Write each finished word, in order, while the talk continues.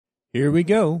Here we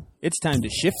go. It's time to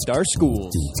shift our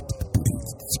schools.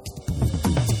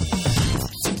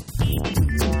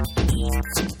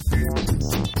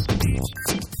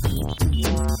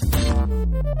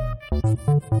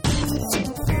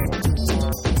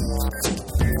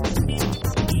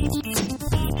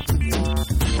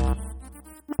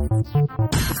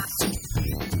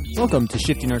 Welcome to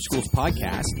Shifting Our Schools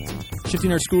podcast.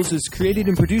 Shifting Our Schools is created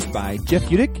and produced by Jeff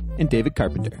Udick and David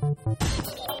Carpenter.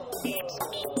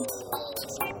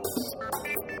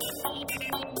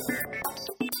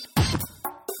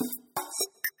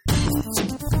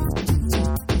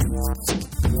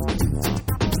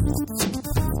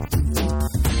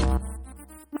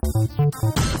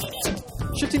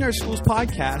 Shifting Our Schools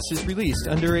podcast is released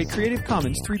under a Creative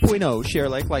Commons 3.0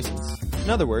 share-alike license. In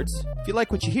other words, if you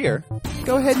like what you hear,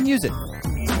 go ahead and use it.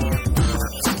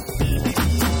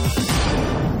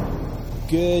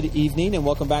 Good evening and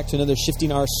welcome back to another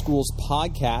Shifting Our Schools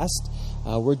podcast.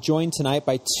 We're joined tonight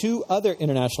by two other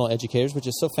international educators, which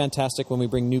is so fantastic when we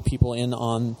bring new people in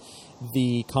on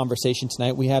the conversation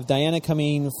tonight. We have Diana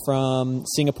coming from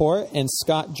Singapore and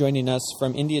Scott joining us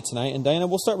from India tonight. And Diana,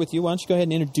 we'll start with you. Why don't you go ahead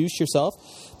and introduce yourself.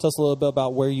 Tell us a little bit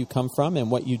about where you come from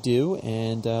and what you do,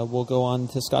 and we'll go on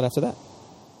to Scott after that.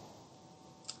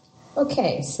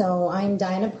 Okay, so I'm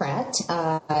Diana Pratt,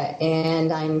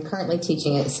 and I'm currently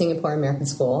teaching at Singapore American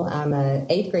School. I'm an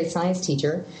 8th grade science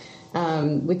teacher,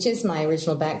 which is my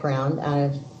original background.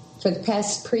 For the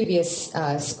past previous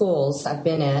schools I've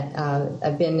been at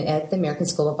the American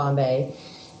School of Bombay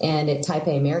and at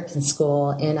Taipei American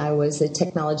School, and I was a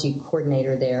technology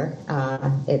coordinator there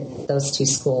at those two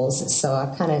schools. So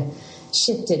I've kind of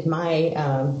shifted my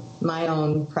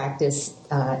own practice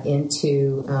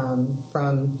into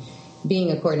from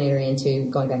being a coordinator into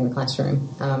going back in the classroom.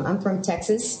 I'm from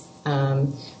Texas.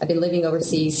 I've been living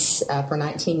overseas for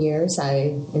 19 years.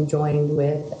 I am joined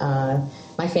with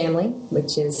my family,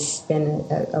 which has been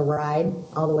a ride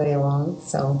all the way along.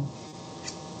 So,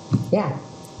 yeah.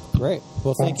 Great.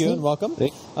 Well, thank you and welcome.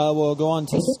 We'll go on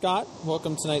to Scott.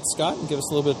 Welcome tonight, Scott, and give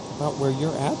us a little bit about where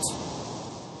you're at.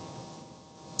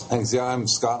 Thanks. Yeah, I'm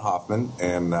Scott Hoffman,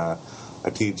 and I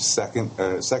teach second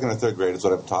or third grade is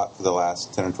what I've taught for the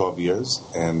last 10 or 12 years,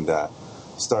 and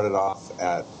started off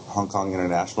at Hong Kong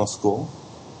International School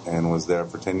and was there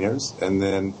for 10 years. And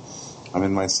then I'm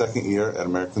in my second year at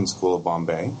American School of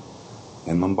Bombay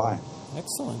in Mumbai.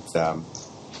 Excellent.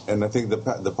 And I think the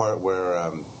part where,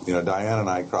 Diane and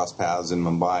I crossed paths in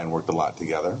Mumbai and worked a lot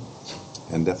together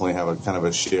and definitely have a kind of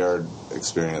a shared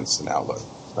experience and outlook.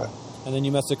 But, and then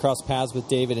you must have crossed paths with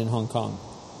David in Hong Kong.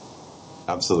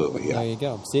 Absolutely, yeah. There you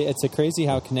go. See, it's crazy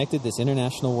how connected this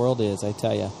international world is, I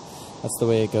tell you. That's the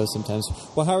way it goes sometimes.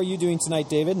 Well, how are you doing tonight,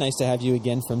 David? Nice to have you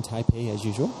again from Taipei, as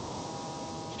usual.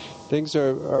 Things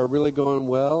are really going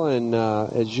well, and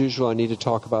as usual, I need to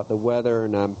talk about the weather,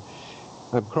 and I'm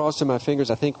crossing my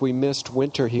fingers. I think we missed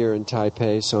winter here in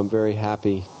Taipei, so I'm very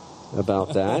happy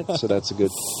about that. So that's a good.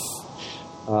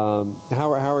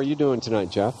 How are you doing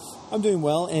tonight, Jeff? I'm doing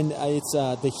well, and it's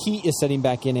the heat is setting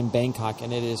back in Bangkok,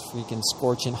 and it is freaking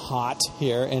scorching hot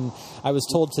here. And I was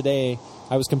told today,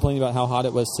 I was complaining about how hot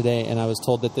it was today, and I was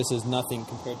told that this is nothing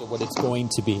compared to what it's going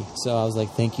to be. So I was like,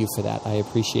 thank you for that. I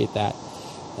appreciate that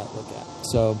look at.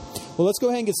 So, well, let's go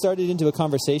ahead and get started into a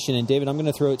conversation. And David, I'm going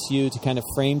to throw it to you to kind of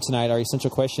frame tonight our essential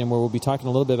question, where we'll be talking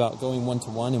a little bit about going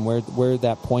one-to-one and where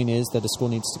that point is that a school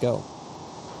needs to go.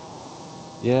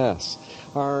 Yes.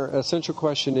 Our essential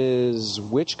question is,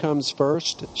 which comes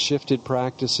first, shifted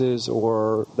practices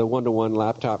or the one-to-one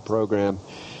laptop program?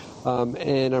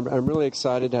 And I'm really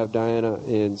excited to have Diana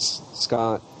and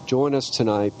Scott join us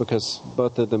tonight because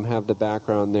both of them have the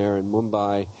background there in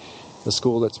Mumbai, a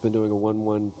school that's been doing a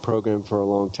one-to-one program for a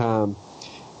long time.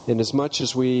 And as much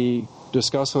as we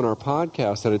discuss on our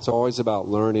podcast that it's always about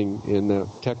learning and the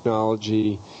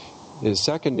technology is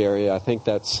secondary, I think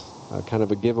that's kind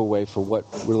of a giveaway for what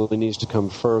really needs to come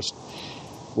first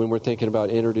when we're thinking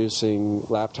about introducing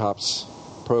laptops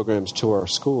programs to our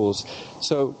schools.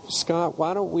 So, Scott,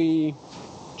 why don't we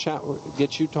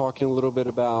get you talking a little bit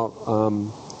about,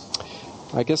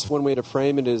 I guess one way to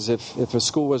frame it is if a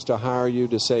school was to hire you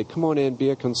to say, come on in, be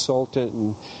a consultant,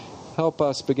 and help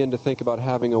us begin to think about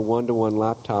having a one-to-one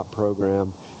laptop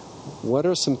program, what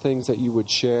are some things that you would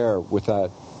share with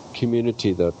that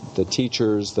community, the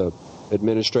teachers, the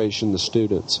administration, the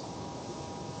students?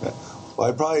 Well,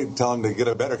 I'd probably tell them to get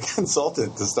a better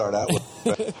consultant to start out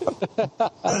with.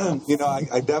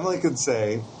 I definitely could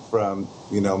say from,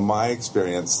 my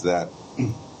experience that,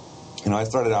 I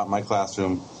started out in my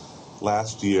classroom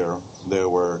last year. There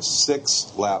were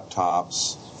 6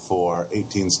 laptops for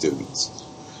 18 students.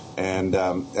 And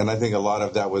I think a lot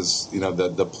of that was,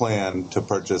 the plan to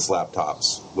purchase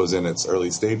laptops was in its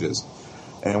early stages.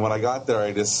 And when I got there,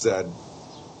 I just said,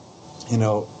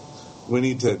 we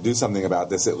need to do something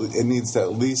about this. It needs to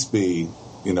at least be,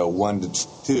 1 to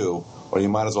 2, or you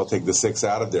might as well take the 6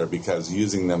 out of there because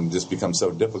using them just becomes so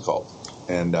difficult.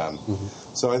 And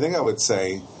so I think I would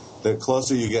say the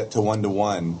closer you get to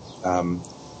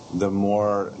 1-to-1, the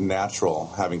more natural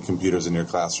having computers in your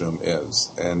classroom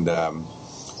is. And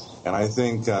I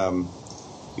think,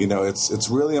 it's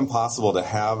really impossible to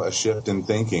have a shift in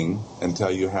thinking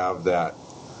until you have that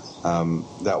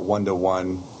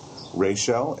 1-to-1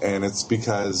 ratio. And it's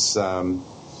because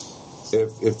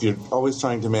if you're always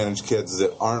trying to manage kids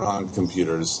that aren't on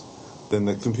computers, then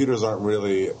the computers aren't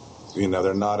really,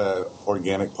 they're not an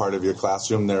organic part of your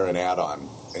classroom. They're an add-on.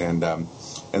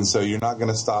 And so you're not going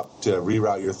to stop to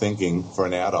reroute your thinking for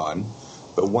an add-on.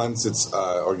 But once it's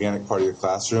an organic part of your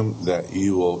classroom,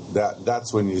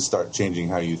 that's when you start changing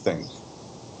how you think.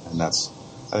 And I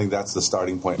think that's the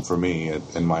starting point for me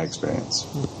in my experience.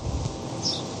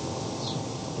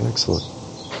 Excellent.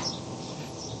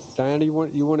 Diana, you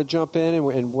want to jump in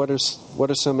and what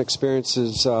are some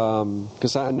experiences?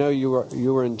 Because I know you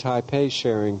were in Taipei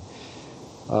sharing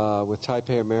with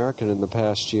Taipei American in the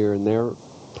past year in their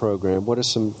program. What are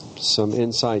some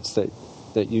insights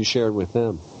that you shared with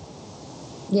them?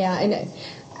 Yeah, and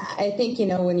I think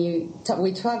when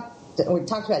we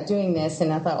talked about doing this,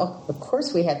 and I thought, of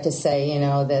course we have to say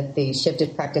that the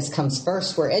shifted practice comes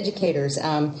first. We're educators.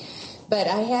 But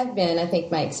I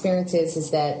think my experience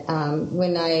is that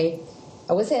when I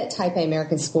was at Taipei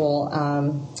American School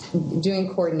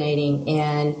doing coordinating,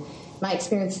 and my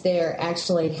experience there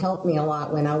actually helped me a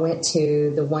lot when I went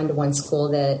to the 1-to-1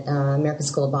 school that American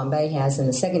School of Bombay has in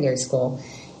the secondary school.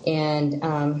 And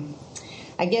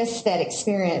I guess that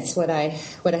experience, what I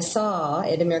saw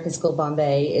at American School of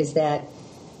Bombay is that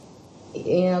the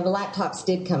laptops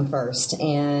did come first,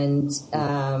 and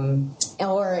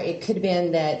or it could have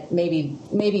been that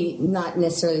maybe not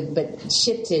necessarily, but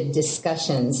shifted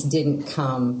discussions didn't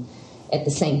come at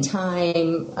the same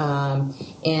time,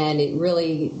 and it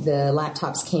really, the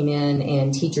laptops came in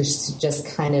and teachers just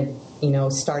kind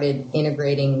of started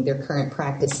integrating their current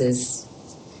practices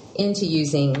into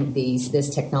using this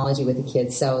technology with the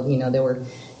kids. So there were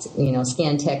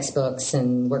scanned textbooks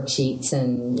and worksheets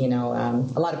and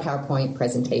a lot of PowerPoint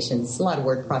presentations, a lot of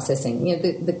word processing.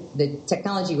 The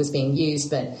technology was being used,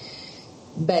 but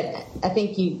I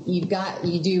think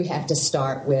you do have to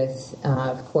start with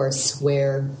of course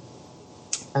where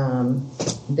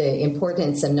the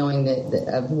importance of knowing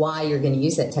of why you're going to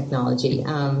use that technology.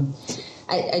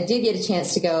 I did get a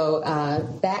chance to go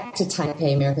back to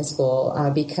Taipei American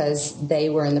School because they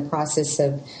were in the process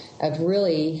of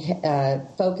really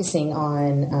focusing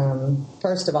on,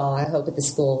 first of all, I hope at the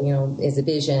school, is a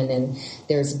vision and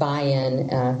there's buy-in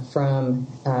from,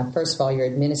 first of all, your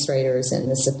administrators and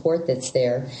the support that's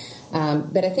there.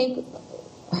 But I think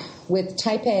with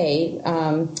Taipei,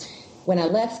 when I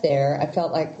left there, I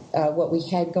felt like what we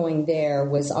had going there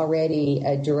was already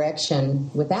a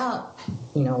direction without,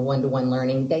 one-to-one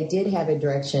learning. They did have a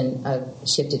direction of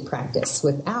shifted practice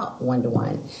without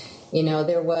one-to-one.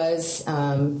 There was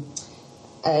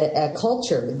a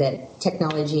culture that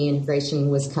technology integration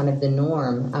was kind of the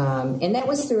norm. And that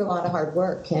was through a lot of hard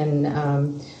work and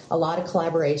a lot of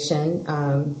collaboration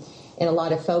and a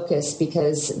lot of focus,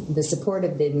 because the support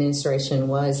of the administration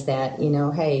was that,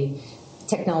 hey,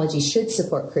 technology should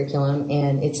support curriculum,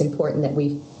 and it's important that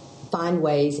we find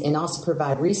ways and also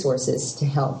provide resources to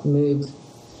help move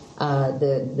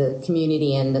the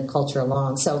community and the culture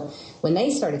along. So when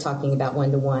they started talking about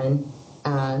one-to-one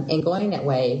and going that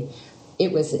way,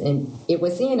 it was there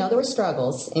were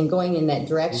struggles in going in that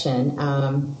direction,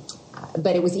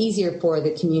 but it was easier for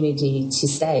the community to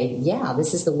say, yeah,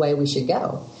 this is the way we should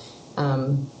go.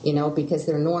 Because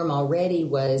their norm already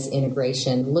was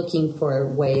integration, looking for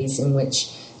ways in which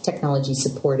technology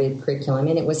supported curriculum.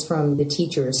 And it was from the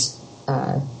teachers,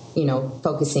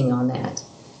 focusing on that.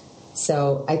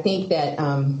 So I think that,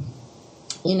 and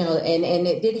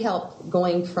it did help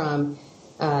going from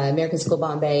American School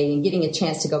Bombay and getting a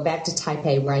chance to go back to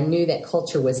Taipei, where I knew that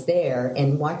culture was there,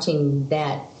 and watching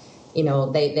that,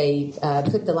 they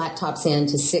put the laptops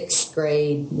into 6th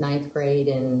grade, 9th grade,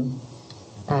 and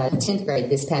 10th grade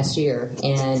this past year,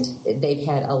 and they've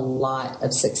had a lot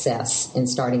of success in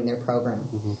starting their program.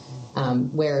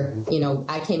 Mm-hmm. Where,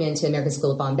 I came into American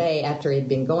School of Bombay after it had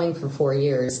been going for 4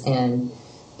 years, and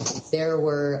there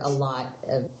were a lot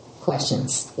of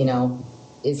questions,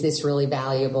 is this really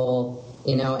valuable?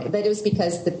 But it was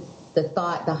because the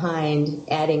thought behind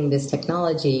adding this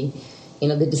technology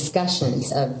the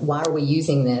discussions of why are we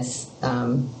using this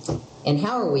and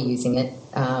how are we using it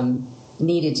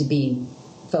needed to be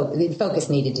the focus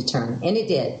needed to turn, and it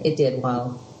did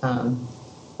while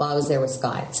I was there with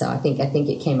Scott. So I think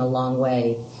it came a long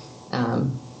way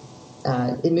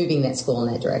in moving that school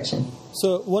in that direction.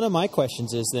 So one of my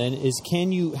questions is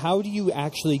how do you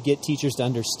actually get teachers to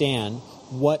understand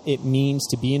what it means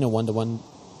to be in a one-to-one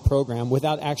program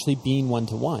without actually being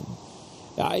one-to-one?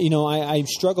 I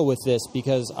struggle with this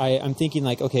because I'm thinking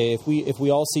like, okay, if we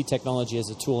all see technology as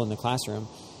a tool in the classroom,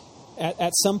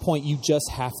 at some point you just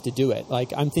have to do it.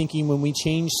 Like I'm thinking when we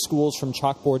changed schools from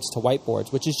chalkboards to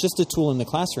whiteboards, which is just a tool in the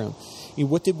classroom,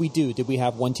 what did we do? Did we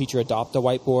have one teacher adopt a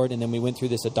whiteboard, and then we went through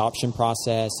this adoption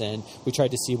process and we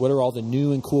tried to see what are all the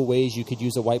new and cool ways you could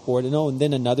use a whiteboard? And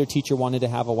then another teacher wanted to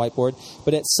have a whiteboard.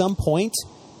 But at some point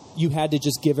you had to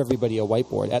just give everybody a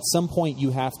whiteboard. At some point you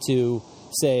have to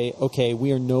say, okay,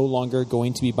 we are no longer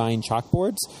going to be buying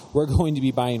chalkboards. We're going to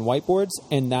be buying whiteboards,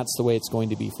 and that's the way it's going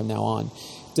to be from now on.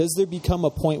 Does there become a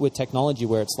point with technology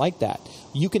where it's like that?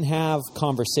 You can have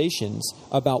conversations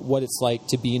about what it's like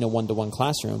to be in a one-to-one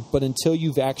classroom, but until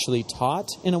you've actually taught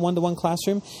in a one-to-one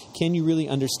classroom, can you really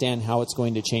understand how it's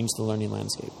going to change the learning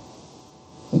landscape?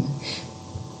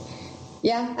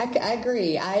 Yeah, I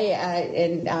agree.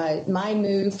 My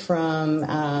move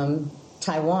from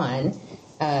Taiwan,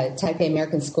 Taipei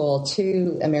American School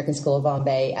to American School of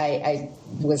Bombay, I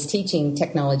was teaching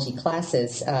technology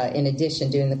classes in addition,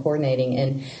 doing the coordinating.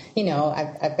 And,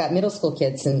 I've got middle school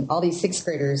kids, and all these sixth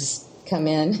graders come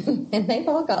in and they've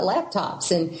all got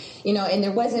laptops. And, and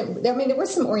there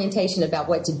was some orientation about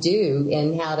what to do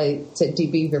and how to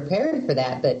be prepared for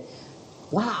that. But,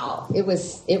 wow, it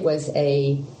was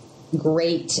a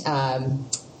great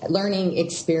learning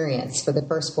experience for the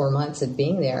first 4 months of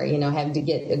being there, having to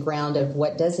get a ground of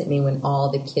what does it mean when all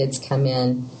the kids come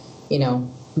in,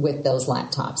 with those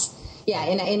laptops. Yeah.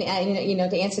 And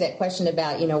to answer that question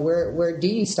about, where do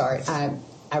you start?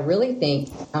 I really think,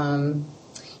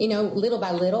 little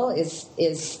by little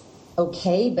is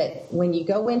okay. But when you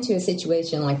go into a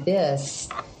situation like this,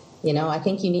 I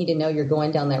think you need to know you're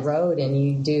going down that road and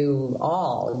you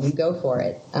go for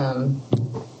it.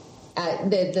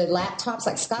 The laptops,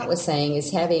 like Scott was saying,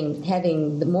 is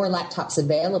having the more laptops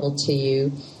available to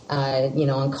you,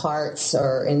 on carts,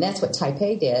 and that's what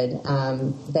Taipei did.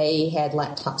 They had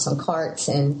laptops on carts,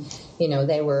 and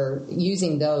they were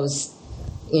using those,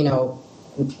 in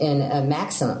a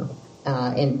maximum.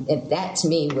 And that to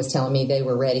me was telling me they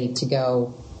were ready to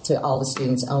go to all the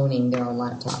students owning their own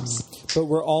laptops. But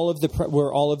were all of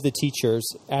the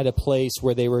teachers at a place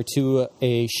where they were to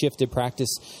a shifted practice?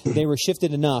 They were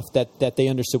shifted enough that they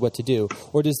understood what to do,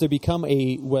 or does there become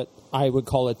what I would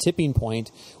call a tipping point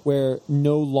where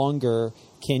no longer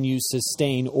can you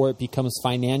sustain, or it becomes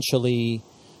financially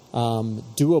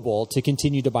doable to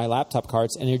continue to buy laptop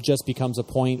carts, and it just becomes a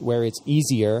point where it's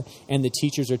easier, and the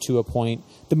teachers are to a point.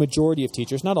 The majority of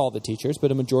teachers, not all the teachers,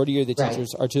 but a majority of the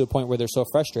teachers are to the point where they're so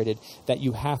frustrated that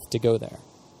you have to go there.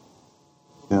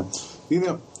 Yeah,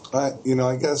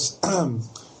 I guess,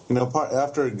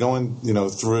 after going,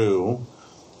 through,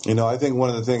 I think one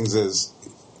of the things is,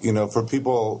 for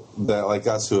people that like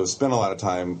us who have spent a lot of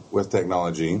time with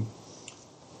technology,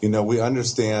 we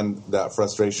understand that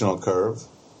frustrational curve,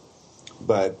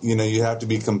 but, you have to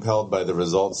be compelled by the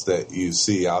results that you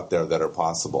see out there that are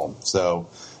possible. So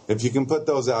if you can put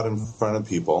those out in front of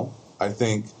people, I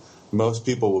think most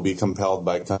people will be compelled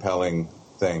by compelling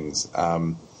things.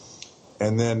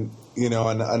 And then,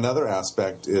 another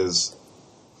aspect is,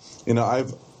 when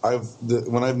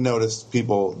I've noticed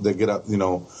people that get up,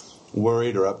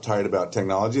 worried or uptight about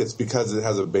technology, it's because it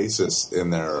has a basis in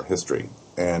their history.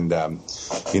 And,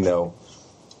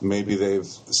 maybe they've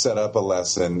set up a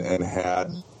lesson and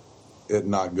had it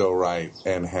not go right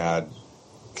and had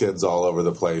kids all over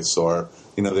the place, or,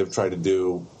 they've tried to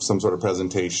do some sort of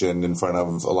presentation in front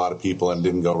of a lot of people and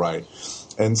didn't go right.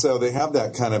 And so they have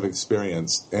that kind of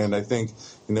experience. And I think,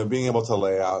 being able to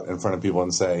lay out in front of people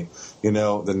and say,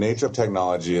 the nature of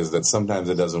technology is that sometimes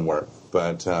it doesn't work.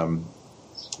 But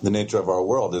the nature of our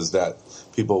world is that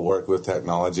people work with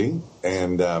technology.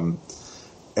 And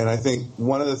I think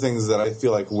one of the things that I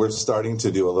feel like we're starting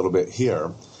to do a little bit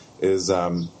here is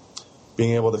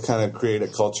being able to kind of create a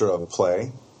culture of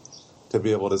play, to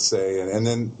be able to say, and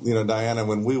then, Diana,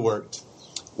 when we worked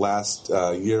last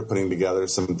year putting together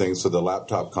some things for the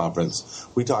laptop conference,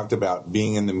 we talked about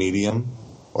being in the medium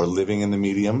or living in the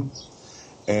medium.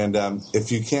 And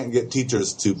if you can't get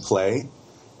teachers to play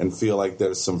and feel like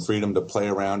there's some freedom to play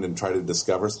around and try to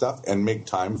discover stuff and make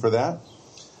time for that,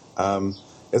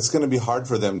 it's going to be hard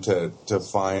for them to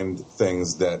find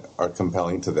things that are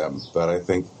compelling to them. But I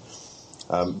think,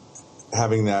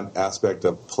 having that aspect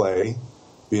of play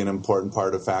be an important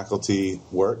part of faculty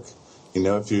work.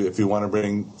 If you want to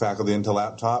bring faculty into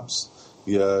laptops,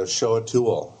 you show a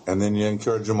tool, and then you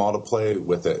encourage them all to play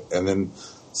with it, and then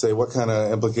say what kind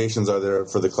of implications are there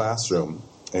for the classroom.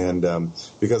 And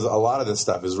because a lot of this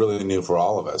stuff is really new for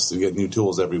all of us. You get new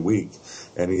tools every week,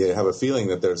 and you have a feeling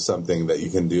that there's something that you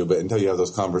can do, but until you have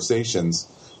those conversations,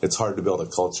 it's hard to build a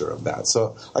culture of that.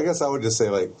 So I guess I would just say,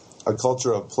 like, a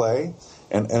culture of play.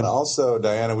 And also,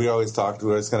 Diana, we always kind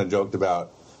of joked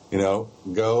about,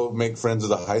 go make friends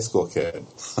with a high school kid.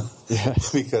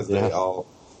 Because they all,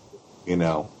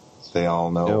 they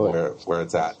all know where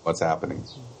it's at, what's happening.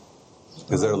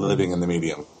 Because they're living in the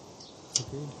medium.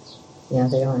 Agreed. Yeah,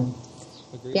 they are.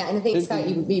 Agreed. Yeah, and I think, Scott,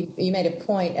 you made a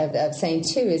point of saying,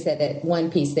 too, is that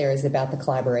one piece there is about the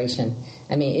collaboration.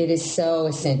 I mean, it is so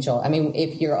essential. I mean,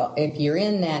 if you're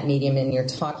in that medium and you're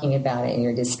talking about it and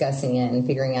you're discussing it and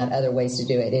figuring out other ways to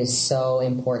do it, it is so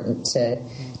important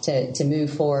to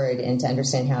move forward and to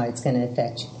understand how it's going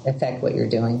to affect what you're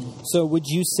doing. So would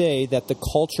you say that the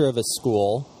culture of a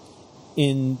school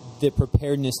in the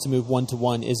preparedness to move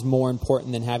one-to-one is more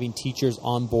important than having teachers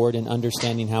on board and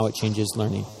understanding how it changes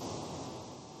learning?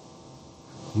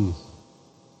 I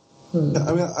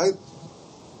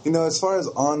mean, as far as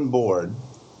on board,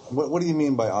 what do you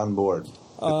mean by on board?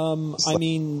 I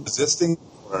mean, resisting,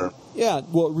 or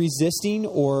resisting,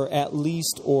 or at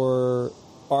least, or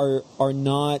are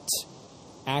not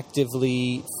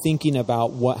actively thinking about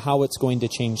how it's going to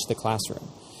change the classroom.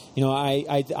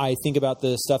 I think about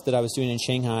the stuff that I was doing in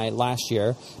Shanghai last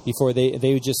year before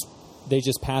they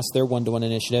just passed their one-to-one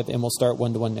initiative, and we'll start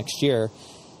one-to-one next year.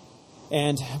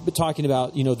 And talking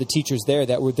about the teachers there,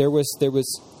 that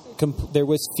there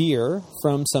was fear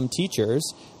from some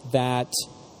teachers that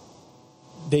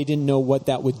they didn't know what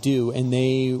that would do, and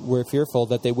they were fearful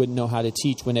that they wouldn't know how to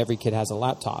teach when every kid has a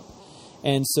laptop.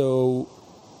 And so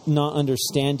not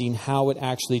understanding how it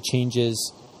actually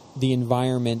changes the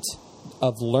environment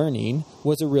of learning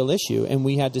was a real issue. And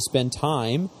we had to spend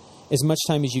time, as much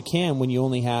time as you can when you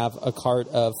only have a cart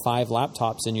of 5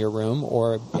 laptops in your room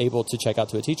or able to check out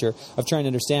to a teacher, of trying to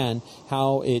understand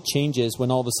how it changes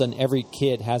when all of a sudden every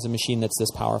kid has a machine that's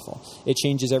this powerful. It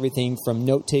changes everything from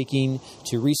note-taking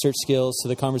to research skills to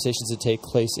the conversations that take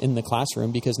place in the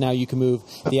classroom, because now you can move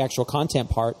the actual content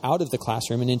part out of the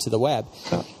classroom and into the web.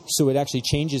 So it actually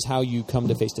changes how you come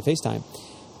to face-to-face time.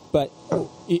 But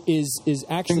is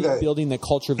actually building the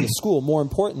culture of the school more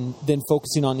important than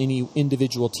focusing on any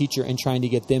individual teacher and trying to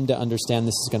get them to understand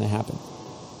this is going to happen?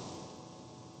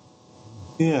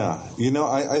 Yeah.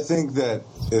 I think that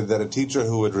a teacher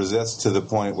who would resist to the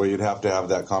point where you'd have to have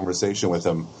that conversation with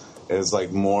them is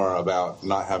like more about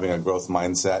not having a growth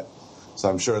mindset. So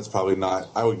I'm sure it's probably not,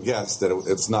 I would guess that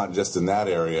it's not just in that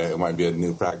area. It might be a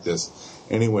new practice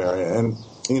anywhere. And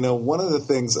one of the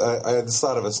things, I just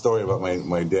thought of a story about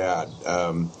my dad.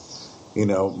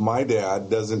 My dad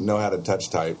doesn't know how to touch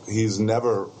type. He's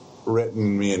never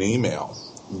written me an email,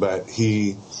 but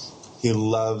he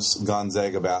loves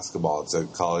Gonzaga basketball. It's a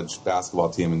college basketball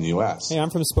team in the U.S. Hey, I'm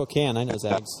from Spokane. I know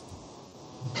Zags.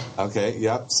 Okay,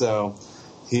 yep. So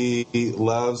he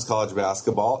loves college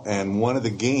basketball, and one of the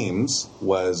games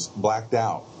was blacked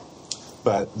out.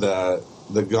 But the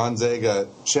Gonzaga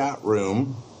chat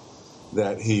room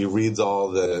that he reads all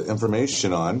the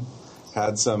information on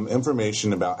had some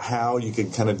information about how you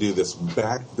could kind of do this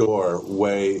backdoor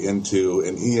way into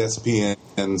an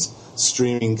ESPN's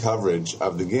streaming coverage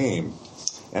of the game.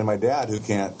 And my dad, who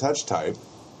can't touch type,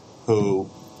 who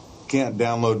can't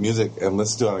download music and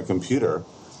listen to it on a computer,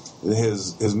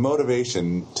 his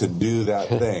motivation to do that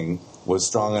thing was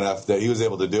strong enough that he was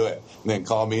able to do it and then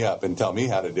call me up and tell me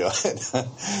how to do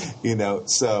it.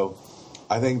 So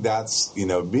I think that's,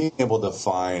 being able to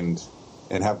find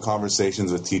and have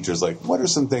conversations with teachers like, what are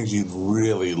some things you'd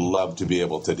really love to be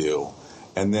able to do?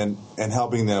 And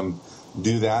helping them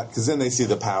do that, because then they see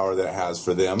the power that it has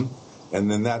for them. And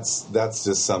then that's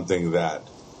just something that,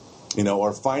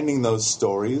 or finding those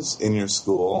stories in your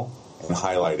school and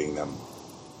highlighting them.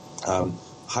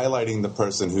 Highlighting the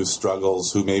person who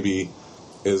struggles, who maybe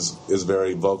is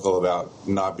very vocal about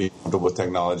not being comfortable with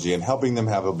technology, and helping them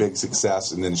have a big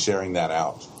success and then sharing that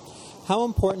out. How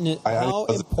important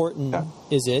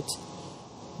is it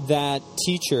that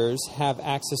teachers have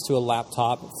access to a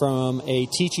laptop from a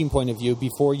teaching point of view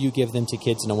before you give them to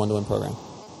kids in a one-to-one program?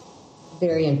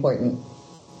 Very important.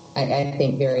 I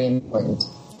think very important.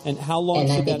 And how long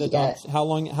should that adoption? How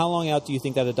long out do you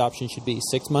think that adoption should be?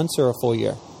 6 months or a full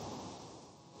year?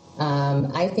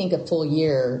 I think a full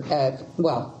year.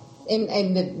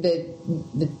 in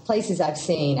the places I've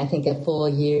seen, I think a full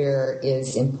year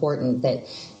is important, that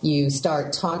you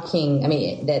start talking. I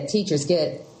mean, that teachers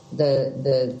get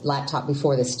the laptop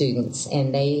before the students,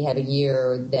 and they have a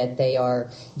year that they are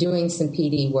doing some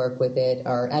PD work with it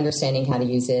or understanding how to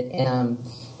use it.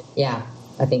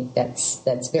 I think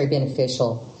that's very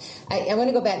beneficial. I want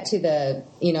to go back to the,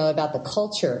 about the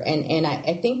culture, and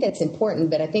I think that's important,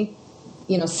 but I think,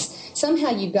 somehow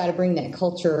you've got to bring that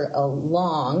culture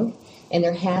along, and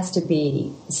there has to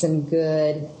be some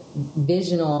good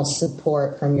visional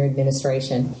support from your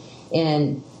administration.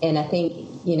 And I think,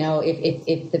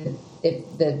 if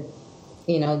the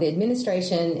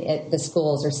administration at the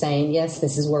schools are saying, yes,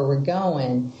 this is where we're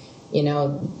going,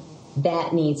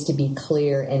 that needs to be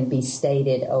clear and be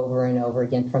stated over and over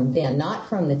again from them, not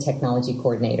from the technology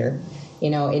coordinator.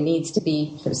 It needs to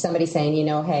be from somebody saying,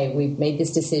 hey, we've made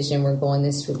this decision, we're going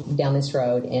down this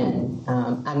road, and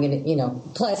I'm going to,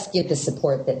 plus get the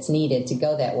support that's needed to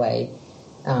go that way.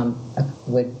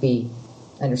 Would be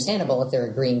understandable if they're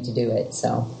agreeing to do it.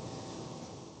 So,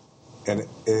 and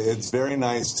it's very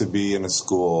nice to be in a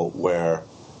school where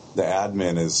the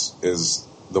admin is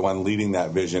the one leading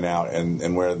that vision out,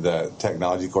 and where the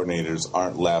technology coordinators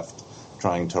aren't left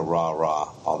trying to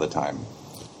rah all the time.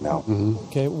 No. Mm-hmm.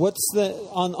 Okay. What's the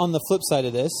on the flip side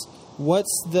of this? What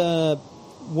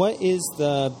is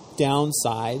the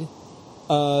downside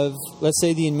of, let's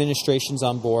say, the administration's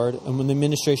on board, and when the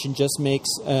administration just makes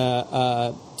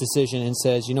a decision and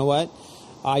says, you know what,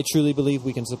 I truly believe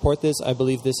we can support this. I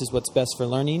believe this is what's best for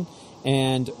learning,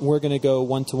 and we're going to go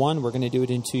one-to-one. We're going to do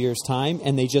it in 2 years' time,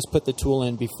 and they just put the tool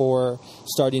in before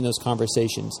starting those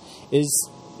conversations.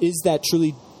 Is that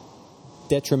truly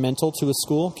detrimental to a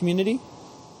school community?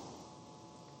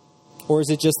 Or is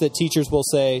it just that teachers will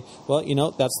say, well,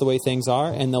 that's the way things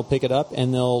are, and they'll pick it up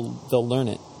and they'll learn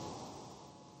it?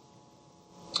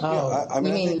 Oh, I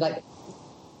mean, like...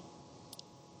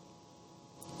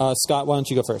 Scott, why don't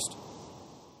you go first?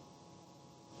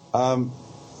 I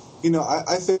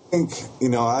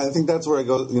think that's where I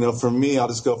go. For me, I'll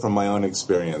just go from my own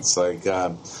experience. Like,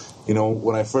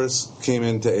 when I first came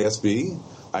into ASB,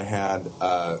 I had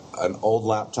an old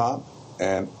laptop,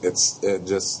 and it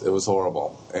was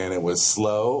horrible, and it was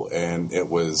slow, and it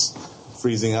was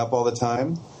freezing up all the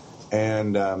time,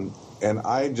 and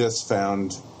I just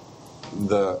found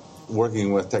the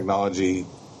working with technology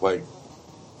like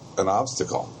an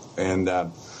obstacle,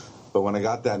 but when I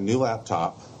got that new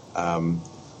laptop,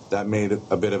 that made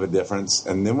a bit of a difference.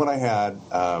 And then when I had,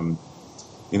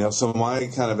 so my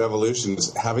kind of evolution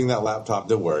is having that laptop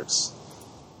that works,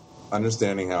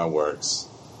 understanding how it works,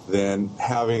 then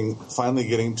finally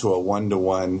getting to a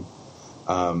one-to-one,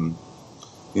 a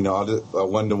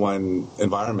one-to-one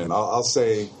environment. I'll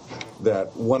say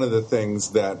that one of the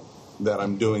things that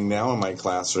I'm doing now in my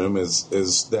classroom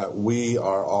is that we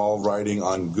are all writing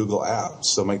on Google Apps.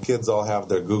 So my kids all have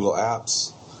their Google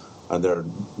Apps, their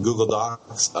Google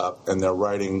Docs up, and they're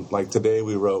writing. Like today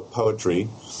we wrote poetry,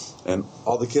 and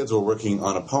all the kids were working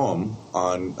on a poem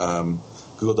on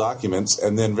Google Documents,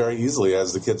 and then very easily,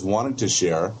 as the kids wanted to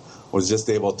share, was just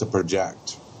able to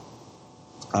project.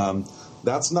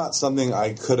 That's not something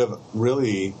I could have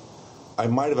really... I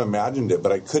might have imagined it,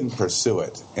 but I couldn't pursue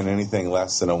it in anything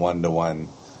less than a one-to-one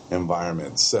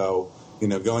environment. So,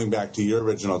 going back to your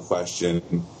original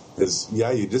question is,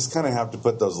 you just kind of have to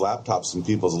put those laptops in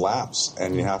people's laps,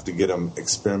 and you have to get them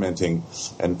experimenting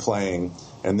and playing,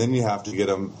 and then you have to get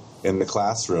them in the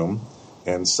classroom.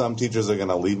 And some teachers are going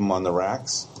to leave them on the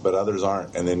racks, but others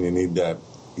aren't. And then you need to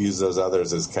use those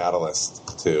others as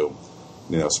catalysts to,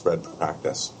 spread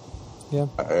practice. Yeah.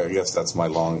 I guess that's my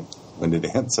long-winded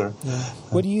answer. Yeah.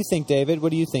 What do you think, David?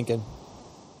 What are you thinking?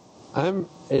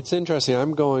 It's interesting.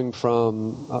 I'm going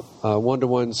from a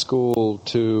one-to-one school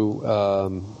to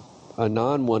a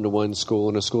non-one-to-one school,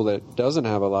 and a school that doesn't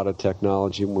have a lot of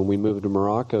technology when we move to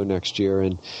Morocco next year.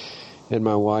 And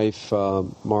my wife,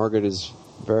 Margaret, is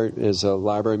a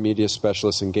library media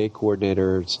specialist and gate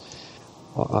coordinator,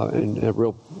 and a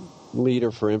real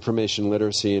leader for information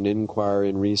literacy and inquiry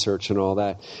and research and all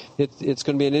that. It's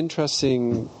going to be an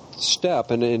interesting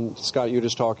step. And Scott, you're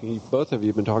just talking, both of you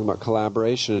have been talking about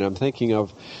collaboration, and I'm thinking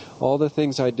of all the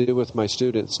things I do with my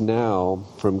students now,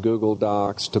 from Google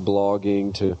Docs to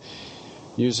blogging to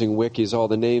using wikis, all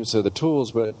the names of the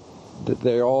tools, but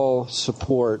they all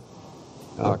support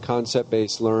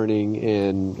concept-based learning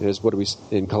and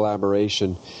in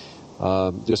collaboration.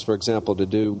 Just for example, to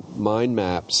do mind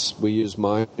maps, we use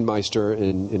MindMeister,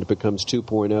 and it becomes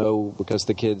 2.0 because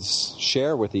the kids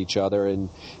share with each other and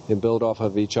build off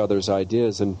of each other's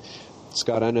ideas. And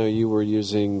Scott, I know you were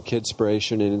using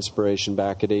Kidspiration and Inspiration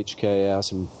back at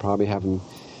HKS, and probably having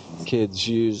kids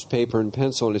use paper and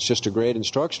pencil, and it's just a great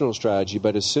instructional strategy.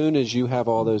 But as soon as you have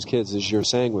all those kids, as you're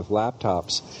saying, with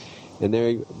laptops, and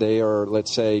they are,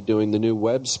 let's say, doing the new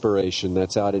Webspiration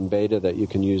that's out in beta that you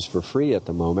can use for free at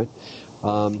the moment,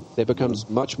 it becomes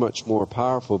much, much more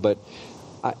powerful. But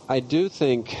I do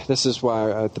think, this is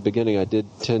why at the beginning I did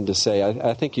tend to say,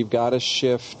 I think you've got to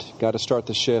start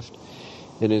the shift.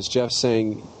 And as Jeff's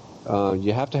saying,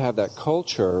 you have to have that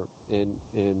culture,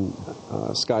 and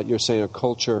Scott, you're saying a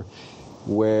culture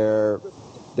where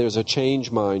there's a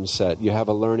change mindset. You have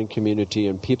a learning community,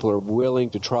 and people are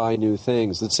willing to try new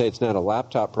things. Let's say it's not a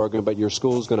laptop program, but your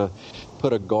school's going to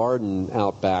put a garden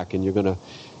out back, and you're going to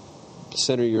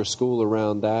center your school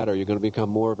around that, or you're going to become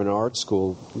more of an art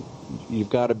school. You've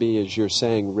got to be, as you're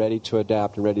saying, ready to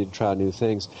adapt and ready to try new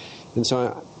things. And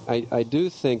so I do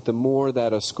think the more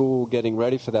that a school getting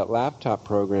ready for that laptop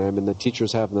program, and the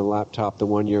teachers having the laptop the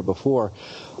 1 year before,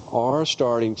 are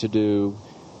starting to do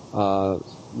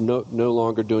no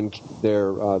longer doing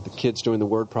the kids doing the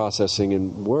word processing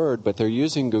in Word, but they're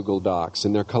using Google Docs,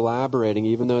 and they're collaborating.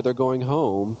 Even though they're going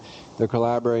home, they're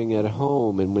collaborating at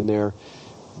home. And when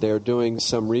they're doing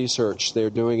some research, they're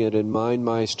doing it in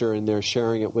MindMeister, and they're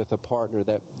sharing it with a partner.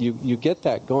 That you get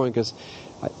that going, because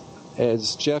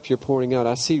as Jeff, you're pointing out,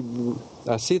 I see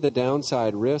the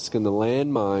downside risk and the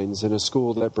landmines in a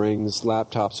school that brings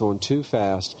laptops on too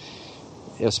fast,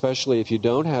 especially if you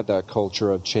don't have that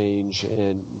culture of change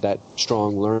and that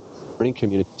strong learning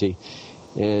community.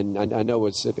 And I know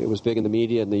it was big in the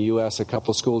media in the U.S., a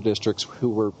couple of school districts who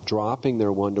were dropping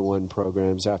their one-to-one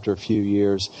programs after a few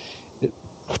years.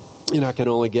 And I can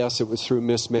only guess it was through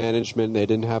mismanagement. They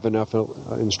didn't have enough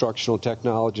instructional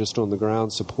technologists on the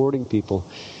ground supporting people.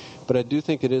 But I do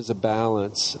think it is a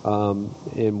balance,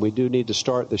 and we do need to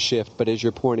start the shift. But as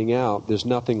you're pointing out, there's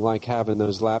nothing like having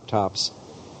those laptops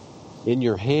in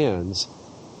your hands.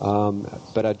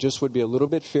 But I just would be a little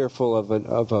bit fearful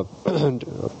of a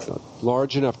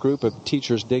large enough group of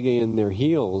teachers digging in their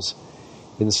heels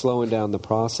and slowing down the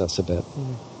process a bit.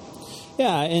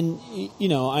 Yeah, and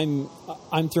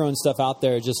I'm throwing stuff out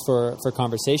there just for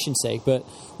conversation's sake, but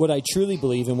what I truly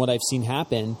believe and what I've seen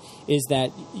happen is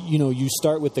that you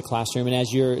start with the classroom, and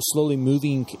as you're slowly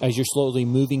moving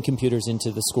computers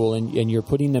into the school, and you're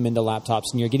putting them into laptops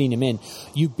and you're getting them in,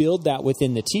 you build that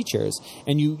within the teachers,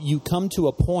 and you come to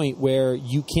a point where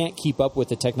you can't keep up with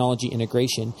the technology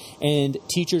integration, and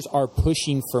teachers are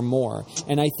pushing for more,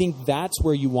 and I think that's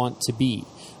where you want to be.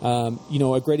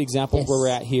 A great example of where we're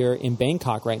at here in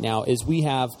Bangkok right now is we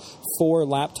have 4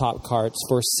 laptop carts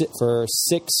for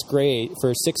 6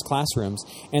 classrooms,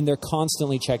 and they're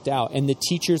constantly checked out. And the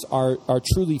teachers are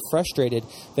truly frustrated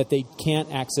that they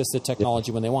can't access the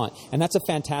technology when they want. And that's a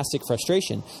fantastic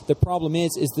frustration. The problem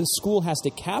is the school has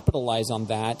to capitalize on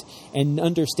that and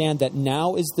understand that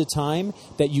now is the time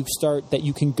that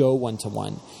you can go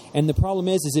one-to-one. And the problem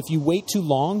is if you wait too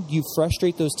long, you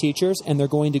frustrate those teachers, and they're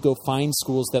going to go find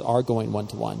schools that are going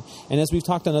one-to-one. And as we've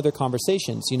talked on other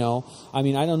conversations, I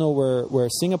don't know where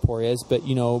Singapore is, but,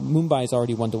 Mumbai is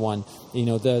already one-to-one.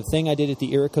 The thing I did at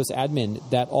the Irikos admin,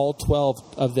 that all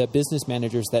 12 of the business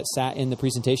managers that sat in the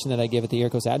presentation that I gave at the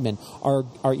Irikos admin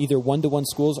are either one-to-one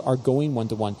schools or going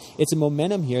one-to-one. It's a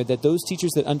momentum here that those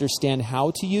teachers that understand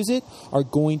how to use it are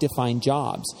going to find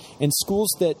jobs. And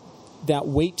schools that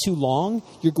wait too long,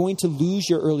 you're going to lose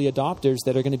your early adopters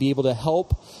that are going to be able to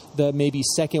help the maybe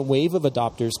second wave of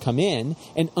adopters come in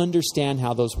and understand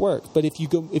how those work. But if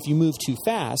you move too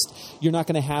fast, you're not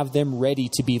going to have them ready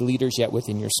to be leaders yet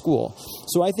within your school.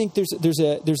 So I think there's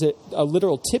a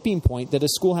literal tipping point that a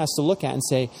school has to look at and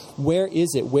say, where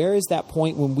is it? Where is that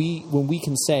point when we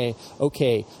can say,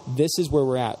 okay, this is where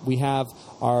we're at. We have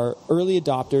our early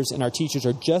adopters and our teachers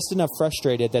are just enough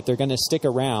frustrated that they're going to stick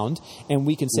around, and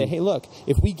we can say, hey, look,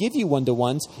 if we give you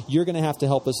one-to-ones, you're going to have to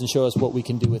help us and show us what we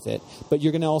can do with it. But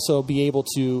you're going to also be able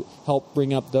to help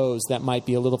bring up those that might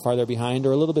be a little farther behind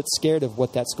or a little bit scared of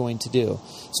what that's going to do.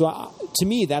 So to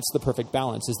me, that's the perfect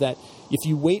balance, is that if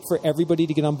you wait for everybody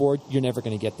to get on board, you're never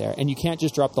going to get there. And you can't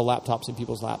just drop the laptops in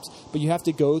people's laps. But you have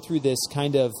to go through this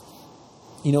kind of,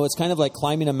 it's kind of like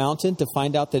climbing a mountain to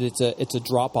find out that it's a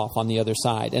drop-off on the other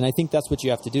side. And I think that's what you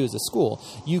have to do as a school.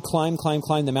 You climb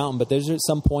the mountain, but there's at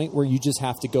some point where you just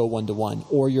have to go one-to-one,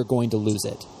 or you're going to lose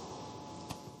it.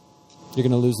 You're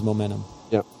going to lose the momentum.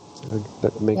 Yep,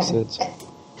 that makes sense.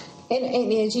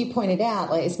 And as you pointed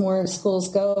out, as more schools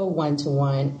go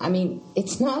one-to-one, I mean,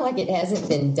 it's not like it hasn't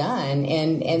been done.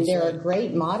 And there are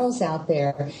great models out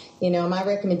there. My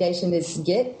recommendation is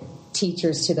get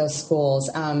teachers to those schools.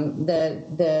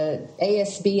 The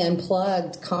ASB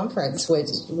Unplugged conference,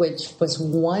 which was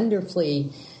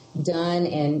wonderfully done,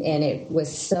 and it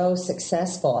was so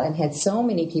successful and had so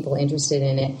many people interested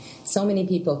in it, so many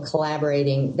people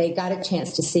collaborating. They got a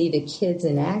chance to see the kids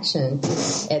in action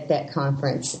at that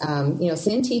conference.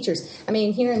 Send teachers. I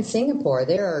mean, here in Singapore,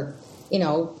 there are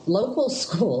local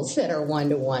schools that are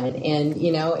one-to-one,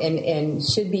 and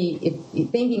should be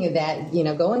thinking of that,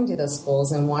 going to those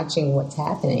schools and watching what's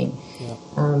happening. Yeah.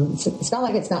 So it's not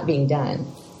like it's not being done.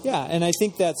 Yeah, and I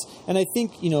think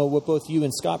what both you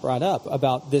and Scott brought up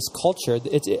about this culture,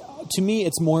 to me,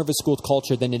 it's more of a school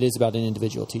culture than it is about an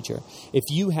individual teacher. If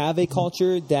you have a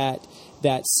culture that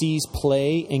sees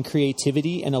play and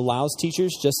creativity and allows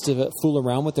teachers just to fool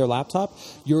around with their laptop,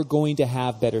 you're going to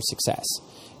have better success.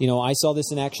 I saw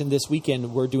this in action this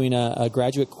weekend. We're doing a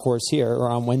graduate course here, or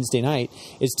on Wednesday night,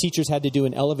 is teachers had to do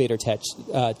an elevator test.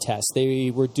 They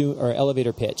were or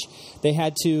elevator pitch. They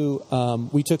had to.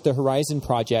 We took the Horizon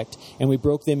project and we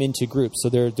broke them into groups. So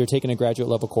they're taking a graduate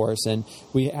level course, and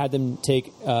we had them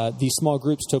take these small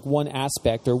groups. Took one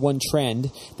aspect or one trend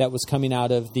that was coming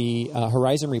out of the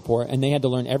Horizon report, and they had to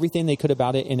learn everything they could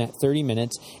about it in 30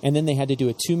 minutes, and then they had to do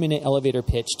a 2-minute elevator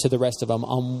pitch to the rest of them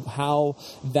on how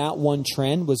that one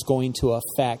trend was going to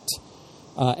affect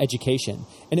education.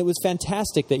 And it was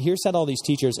fantastic that here sat all these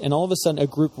teachers, and all of a sudden a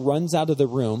group runs out of the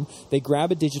room, they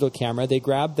grab a digital camera, they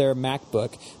grab their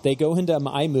MacBook, they go into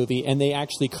iMovie, and they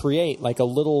actually create like a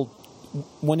little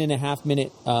 1.5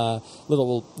 minute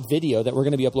little video that we're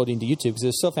going to be uploading to YouTube because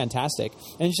it's so fantastic.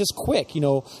 And it's just quick.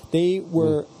 They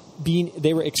were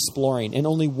exploring, and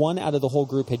only one out of the whole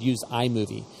group had used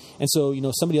iMovie. And so,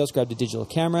 somebody else grabbed a digital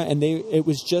camera, and it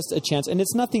was just a chance. And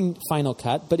it's nothing Final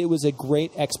Cut, but it was a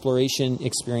great exploration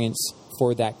experience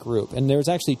for that group. And there was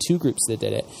actually 2 groups that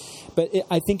did it. But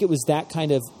I think it was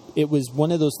it was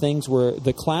one of those things where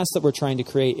the class that we're trying to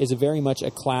create is very much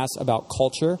a class about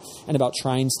culture and about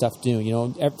trying stuff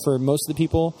new. For most of the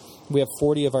people, we have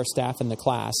 40 of our staff in the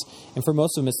class, and for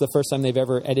most of them, it's the first time they've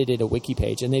ever edited a wiki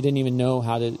page, and they didn't even know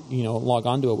how to, log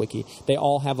onto a wiki. They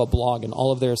all have a blog, and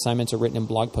all of their assignments are written in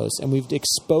blog posts, and we've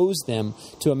exposed them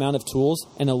to an amount of tools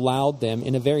and allowed them,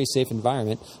 in a very safe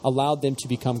environment, allowed them to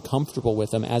become comfortable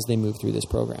with them as they move through this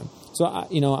program. So,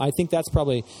 I think that's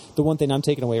probably the one thing I'm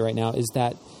taking away right now is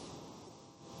that,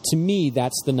 to me,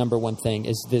 that's the number one thing,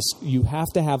 is this: you have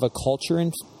to have a culture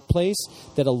in place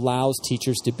that allows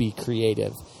teachers to be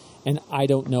creative. And I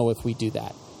don't know if we do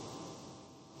that.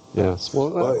 Yes.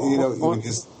 You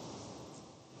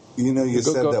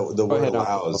said that the word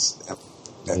allows.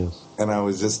 And I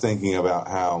was just thinking about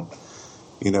how,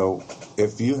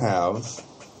 if you have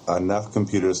enough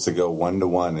computers to go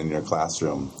 1-to-1 in your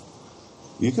classroom,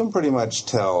 you can pretty much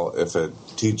tell if a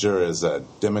teacher is a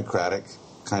democratic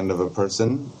kind of a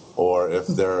person or if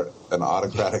they're an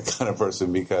autocratic kind of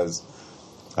person, because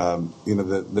I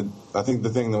think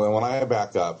the thing that when I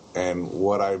back up, and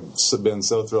what I've been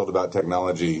so thrilled about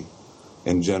technology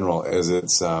in general is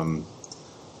it's how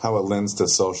it lends to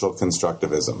social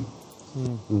constructivism,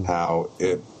 how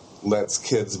it lets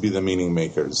kids be the meaning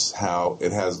makers, how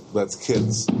it lets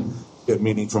kids get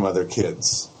meaning from other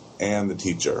kids and the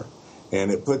teacher,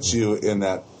 and it puts you in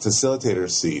that facilitator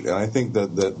seat. And I think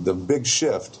that the big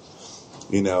shift,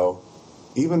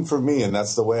 even for me, and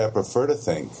that's the way I prefer to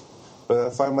think. But I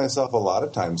find myself a lot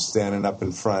of times standing up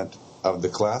in front of the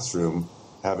classroom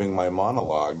having my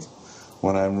monologue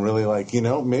when I'm really like,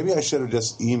 maybe I should have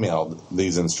just emailed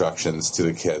these instructions to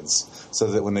the kids so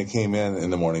that when they came in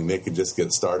the morning, they could just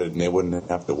get started and they wouldn't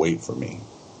have to wait for me.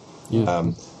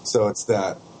 Yeah. So it's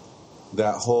that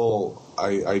whole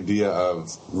idea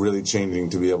of really changing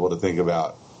to be able to think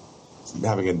about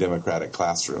having a democratic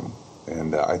classroom.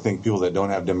 And I think people that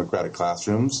don't have democratic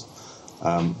classrooms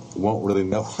won't really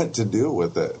know what to do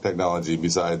with the technology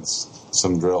besides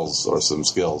some drills or some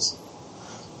skills.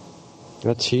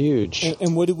 That's huge.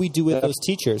 And what do we do with those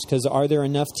teachers? Because are there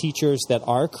enough teachers that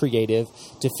are creative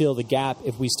to fill the gap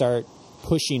if we start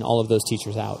pushing all of those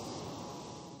teachers out?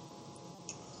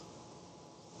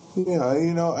 Yeah, I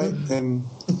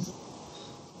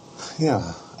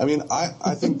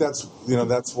think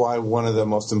that's why one of the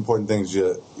most important things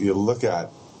you look at,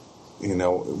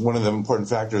 one of the important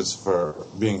factors for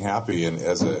being happy and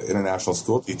as an international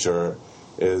school teacher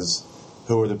is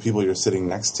who are the people you're sitting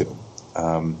next to.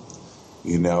 And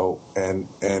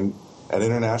at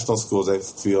international schools, I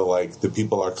feel like the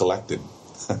people are collected.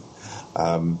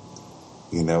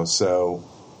 So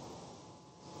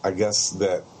I guess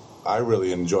that I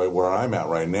really enjoy where I'm at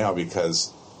right now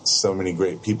because so many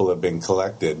great people have been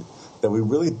collected that we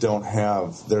really don't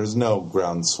have, there's no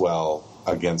groundswell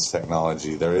against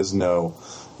technology. There is no,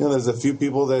 there's a few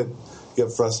people that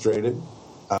get frustrated.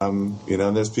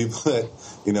 There's people that,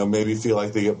 maybe feel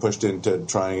like they get pushed into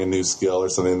trying a new skill or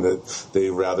something that they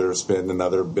rather spend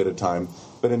another bit of time.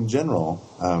 But in general,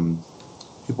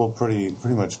 people pretty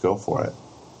much go for it.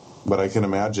 But I can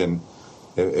imagine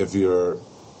if you're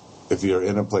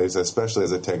in a place, especially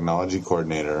as a technology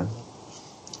coordinator,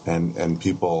 and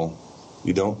people,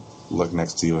 you don't look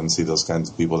next to you and see those kinds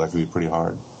of people, that can be pretty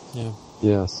hard. Yeah.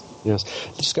 Yes.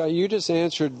 Scott, you just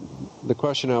answered the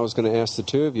question I was going to ask the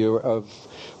two of you of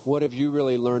what have you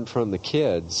really learned from the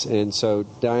kids? And so,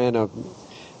 Diana,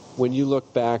 when you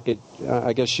look back at,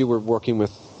 I guess you were working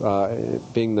with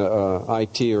being the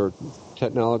IT or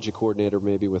technology coordinator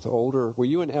maybe with older. Were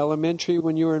you in elementary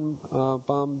when you were in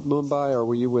Mumbai, or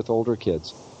were you with older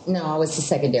kids? No, I was the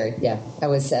secondary, yeah. I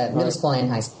was middle school and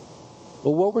high school.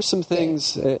 Well, what were some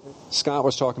things, Scott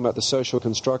was talking about the social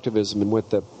constructivism and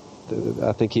with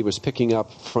I think he was picking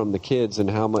up from the kids and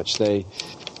how much they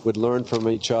would learn from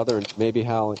each other, and maybe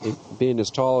how, being as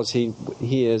tall as he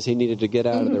is, he needed to get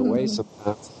out of their way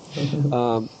sometimes.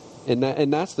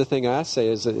 And that's the thing I say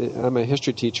is I'm a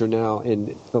history teacher now,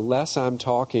 and the less I'm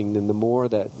talking and the more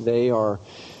that they are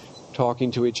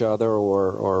talking to each other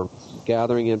or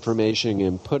gathering information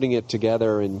and putting it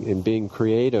together and being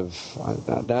creative,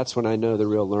 that's when I know the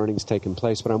real learning's taken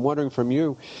place. But I'm wondering from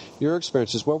your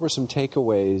experiences, what were some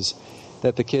takeaways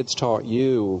that the kids taught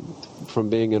you from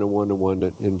being in a one-to-one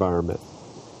environment?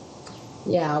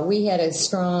 Yeah, we had a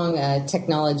strong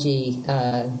technology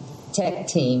tech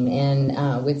team,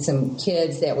 and with some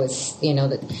kids that was,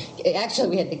 actually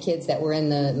we had the kids that were in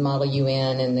the Model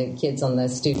UN and the kids on the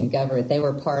student government. They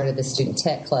were part of the student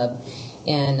tech club,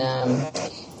 and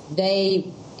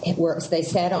they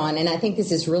sat on, and I think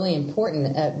this is really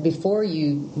important before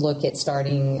you look at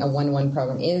starting a one-to-one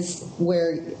program, is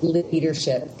where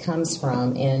leadership comes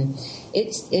from, and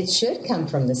it should come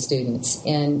from the students.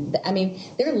 And I mean,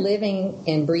 they're living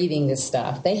and breathing this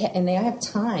stuff. They have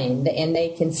time, and they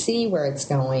can see where it's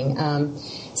going.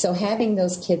 So having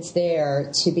those kids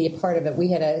there to be a part of it, we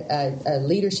had a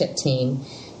leadership team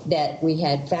that we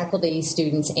had faculty,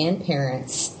 students, and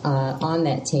parents on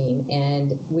that team,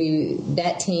 and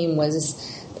that team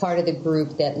was part of the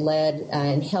group that led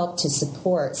and helped to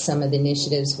support some of the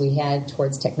initiatives we had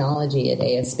towards technology at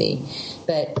ASB.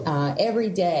 But every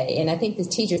day, and I think the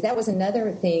teachers, that was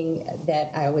another thing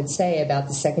that I would say about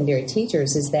the secondary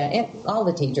teachers is that, and all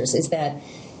the teachers, is that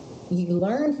you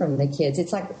learn from the kids.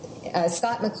 It's like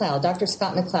Scott McLeod, Dr.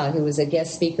 Scott McLeod, who was a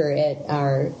guest speaker at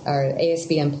our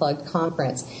ASB Unplugged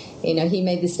conference. He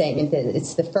made the statement that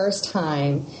it's the first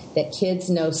time that kids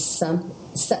know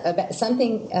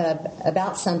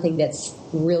about something that's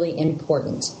really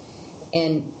important,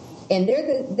 and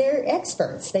they're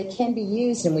experts. They can be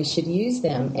used, and we should use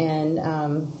them. And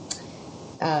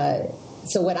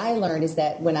so what I learned is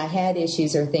that when I had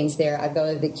issues or things there, I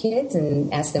go to the kids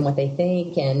and ask them what they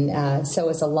think, and so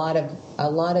it's a lot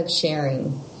of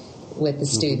sharing with the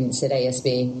students at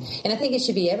ASB. And I think it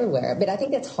should be everywhere, but I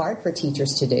think that's hard for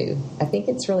teachers to do. I think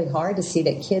it's really hard to see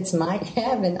that kids might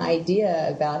have an idea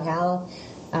about how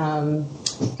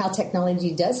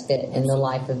technology does fit in the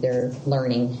life of their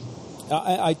learning.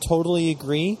 I totally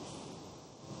agree.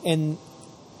 And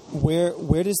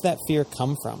where does that fear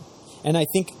come from? And I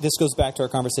think this goes back to our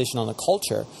conversation on the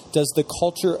culture. Does the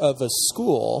culture of a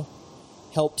school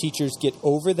help teachers get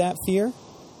over that fear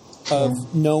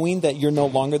of knowing that you're no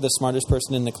longer the smartest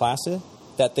person in the class?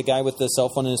 That the guy with the cell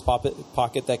phone in his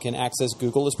pocket that can access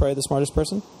Google is probably the smartest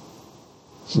person?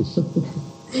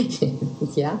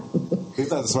 Yeah. He's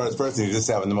not the smartest person. He's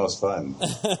just having the most fun.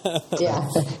 Yeah.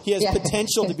 He has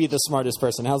potential to be the smartest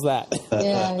person. How's that?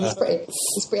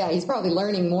 Yeah, he's probably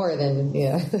learning more than,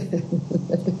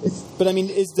 But, I mean,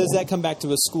 does that come back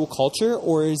to a school culture,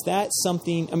 or is that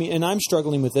something, and I'm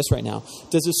struggling with this right now.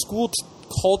 Does a school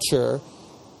culture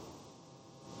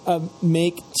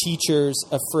make teachers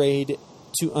afraid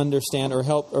to understand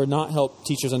or not help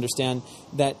teachers understand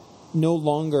that no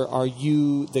longer are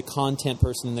you the content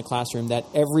person in the classroom, that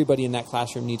everybody in that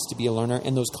classroom needs to be a learner,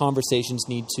 and those conversations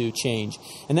need to change?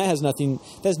 And that has nothing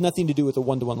to do with a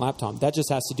one-to-one laptop. That just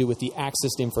has to do with the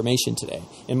access to information today,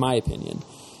 in my opinion.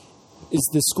 Is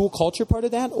the school culture part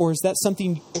of that, or is that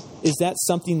something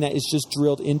that is just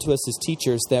drilled into us as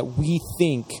teachers that we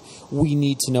think we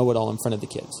need to know it all in front of the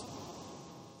kids?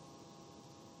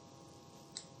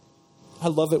 I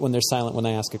love it when they're silent when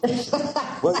I ask a question.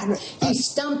 You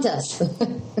stumped us.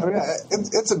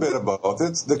 It's a bit of both.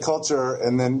 It's the culture,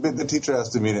 and then the teacher has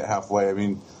to meet it halfway. I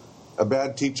mean, a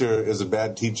bad teacher is a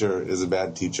bad teacher is a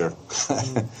bad teacher.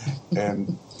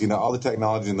 And, all the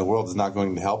technology in the world is not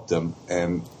going to help them.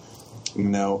 And,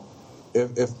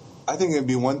 if I think it'd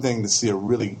be one thing to see a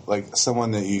really, like,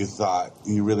 someone that you thought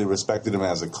you really respected him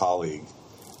as a colleague,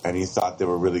 and you thought they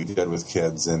were really good with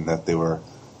kids and that they were,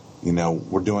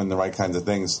 were doing the right kinds of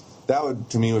things. That would,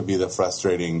 to me, would be the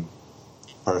frustrating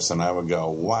person. I would go,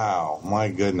 wow, my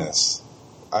goodness,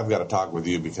 I've got to talk with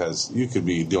you because you could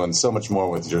be doing so much more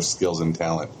with your skills and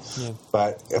talent. Yeah.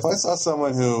 But if I saw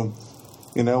someone who,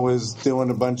 was doing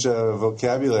a bunch of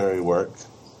vocabulary work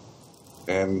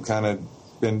and kind of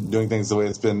been doing things the way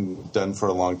it's been done for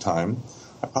a long time,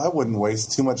 I probably wouldn't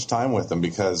waste too much time with them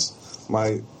because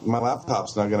my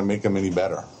laptop's not going to make them any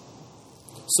better.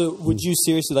 So would you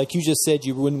seriously, like you just said,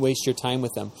 you wouldn't waste your time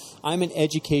with them? I'm an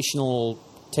educational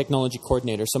technology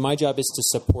coordinator, so my job is to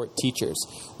support teachers.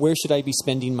 Where should I be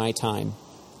spending my time?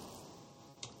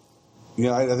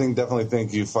 I definitely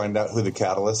think you find out who the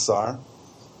catalysts are,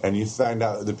 and you find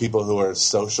out the people who are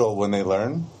social when they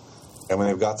learn. And when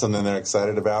they've got something they're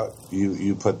excited about,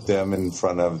 you put them in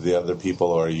front of the other people,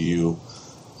 or you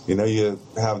kind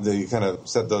of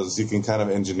set those, you can kind of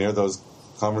engineer those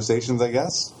conversations, I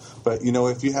guess. But,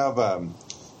 if you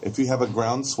have a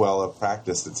groundswell of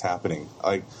practice that's happening,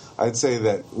 like I'd say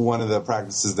that one of the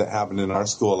practices that happened in our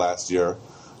school last year,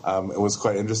 it was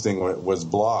quite interesting, was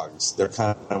blogs. There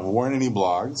kind of weren't any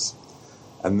blogs,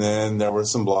 and then there were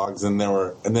some blogs, and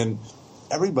then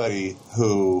everybody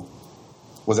who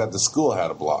was at the school had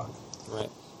a blog. Right.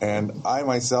 And I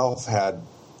myself had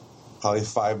probably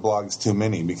 5 blogs too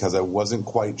many because I wasn't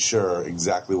quite sure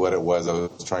exactly what it was I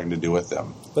was trying to do with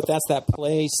them. But that's that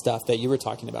play stuff that you were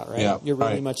talking about, right? Yeah, you're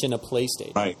really much in a play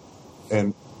state. Right.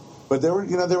 But there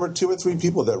were 2 or 3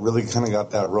 people that really kind of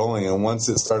got that rolling, and once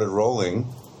it started rolling,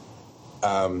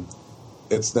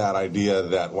 it's that idea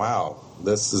that, wow,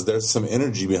 there's some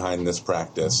energy behind this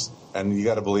practice, and you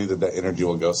got to believe that energy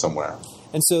will go somewhere.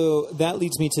 And so that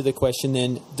leads me to the question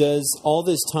then, does all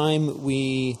this time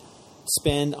we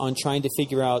spend on trying to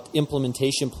figure out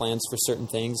implementation plans for certain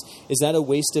things, is that a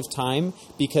waste of time?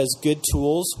 Because good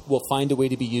tools will find a way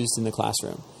to be used in the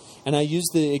classroom. And I use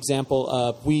the example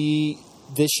of we,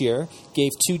 this year,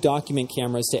 gave 2 document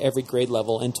cameras to every grade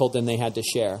level and told them they had to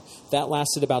share. That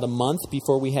lasted about a month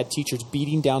before we had teachers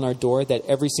beating down our door that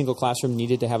every single classroom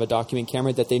needed to have a document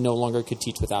camera, that they no longer could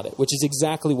teach without it, which is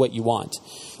exactly what you want.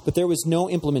 But there was no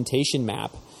implementation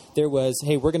map. There was,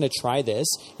 hey, we're going to try this.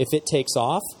 If it takes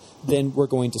off, then we're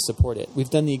going to support it. We've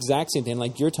done the exact same thing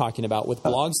like you're talking about with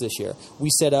blogs this year. We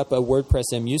set up a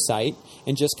WordPress MU site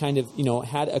and just kind of,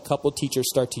 had a couple teachers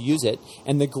start to use it.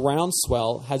 And the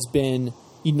groundswell has been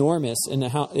enormous in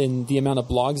the amount of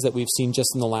blogs that we've seen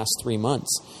just in the last 3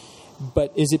 months.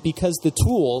 But is it because the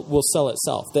tool will sell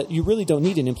itself, that you really don't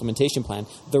need an implementation plan?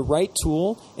 The right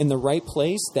tool in the right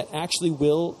place that actually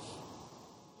will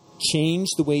change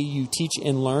the way you teach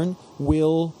and learn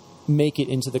will make it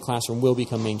into the classroom, will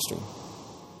become mainstream.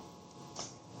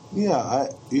 Yeah,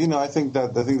 I think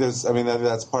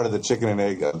that's part of the chicken and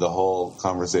egg of the whole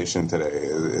conversation today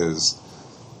is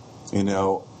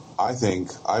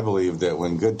I believe that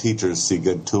when good teachers see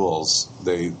good tools,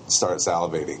 they start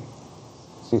salivating.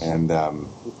 And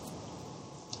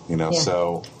Yeah.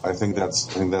 So I think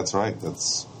that's right.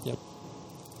 Yep.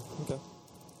 Okay.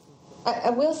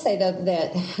 I will say though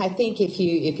that I think if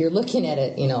you're looking at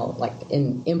it, like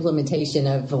an implementation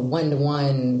of a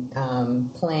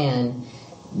 1-to-1 plan,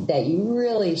 that you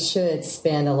really should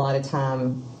spend a lot of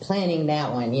time planning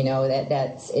that one.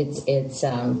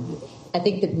 I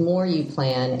think the more you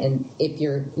plan, and if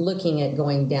you're looking at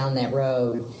going down that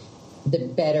road, the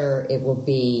better it will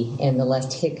be, and the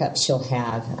less hiccups you'll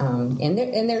have. And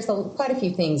there's quite a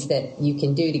few things that you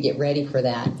can do to get ready for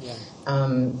that. Yeah.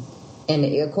 And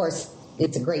of course,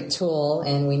 it's a great tool,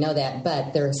 and we know that.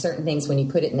 But there are certain things when you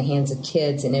put it in the hands of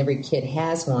kids, and every kid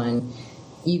has one,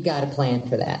 you've got to plan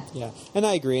for that. Yeah, and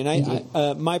I agree.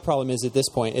 And my problem is at this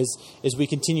point is we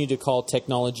continue to call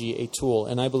technology a tool,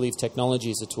 and I believe technology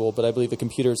is a tool, but I believe a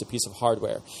computer is a piece of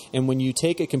hardware. And when you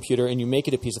take a computer and you make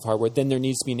it a piece of hardware, then there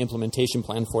needs to be an implementation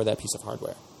plan for that piece of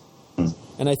hardware.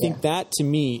 And I think that, to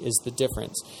me, is the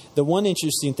difference. The one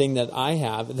interesting thing that I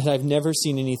have that I've never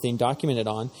seen anything documented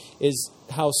on is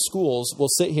how schools will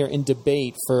sit here and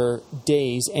debate for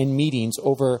days and meetings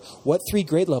over what 3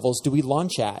 grade levels do we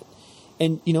launch at.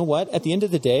 And you know what? At the end of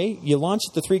the day, you launch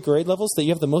at the 3 grade levels that you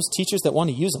have the most teachers that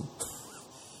want to use them.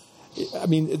 I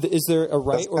mean, is there a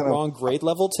right or wrong grade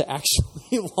level to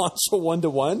actually launch a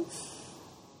 1-to-1?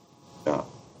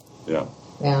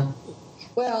 Yeah.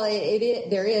 Well,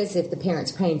 there is if the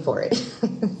parent's paying for it.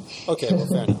 Okay, well,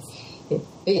 fair enough.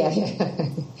 Yeah,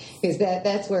 because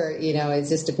that's where it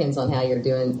just depends on how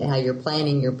you're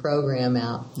planning your program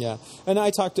out. Yeah, and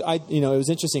it was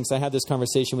interesting because I had this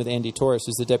conversation with Andy Torres,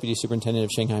 who's the deputy superintendent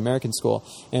of Shanghai American School,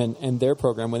 and their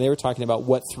program when they were talking about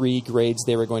what 3 grades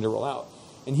they were going to roll out,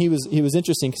 and he was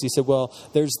interesting because he said, well,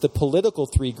 there's the political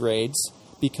 3 grades.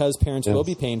 Because parents will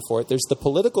be paying for it. There's the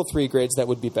political 3 grades that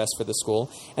would be best for the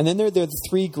school. And then there are the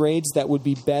 3 grades that would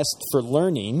be best for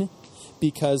learning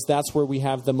because that's where we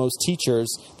have the most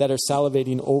teachers that are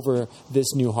salivating over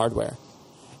this new hardware.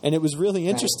 And it was really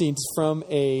interesting from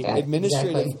an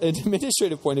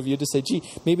administrative point of view to say, gee,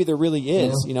 maybe there really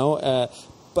is,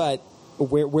 but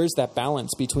where's that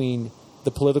balance between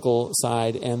the political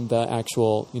side and the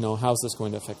actual, how's this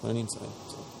going to affect learning side?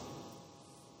 So.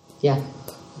 Yeah.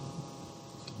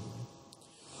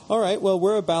 All right. Well,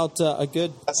 we're about a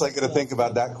good... The less I get to think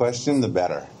about that question, the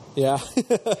better. Yeah.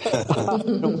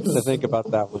 To think about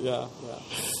that one. Yeah.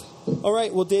 All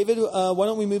right. Well, David, why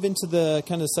don't we move into the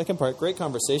kind of second part? Great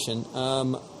conversation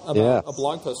about a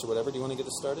blog post or whatever. Do you want to get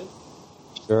us started?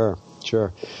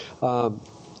 Sure.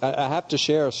 I have to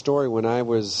share a story. When I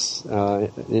was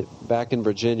back in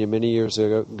Virginia many years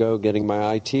ago getting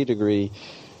my IT degree,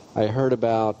 I heard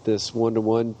about this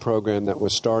one-to-one program that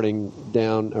was starting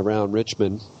down around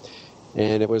Richmond,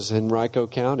 and it was in Henrico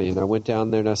County. And I went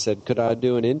down there and I said, could I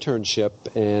do an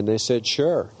internship? And they said,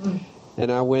 sure.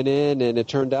 And I went in, and it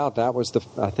turned out that was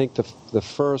the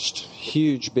first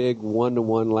huge, big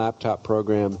one-to-one laptop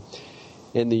program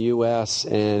in the U.S.,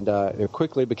 and it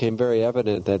quickly became very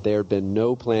evident that there had been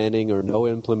no planning or no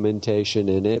implementation,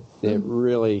 and it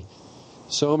really...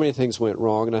 So many things went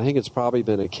wrong, and I think it's probably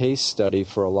been a case study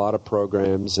for a lot of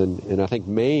programs. And I think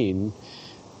Maine,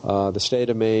 the state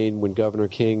of Maine, when Governor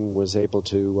King was able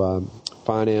to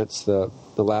finance the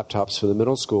laptops for the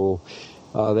middle school,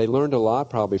 they learned a lot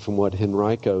probably from what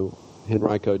Henrico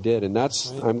did. And that's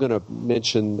I'm going to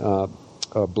mention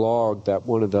a blog that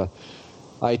one of the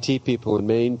IT people in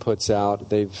Maine puts out.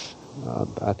 They've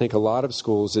I think a lot of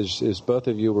schools, as both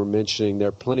of you were mentioning, there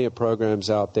are plenty of programs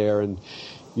out there, and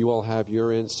you all have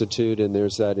your institute, and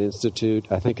there's that institute.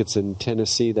 I think it's in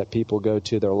Tennessee that people go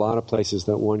to. There are a lot of places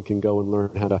that one can go and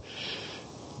learn how to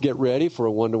get ready for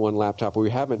a one-to-one laptop. We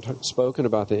haven't spoken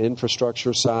about the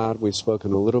infrastructure side. We've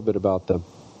spoken a little bit about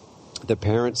the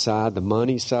parent side, the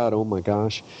money side. Oh, my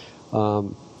gosh.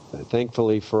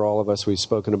 Thankfully for all of us, we've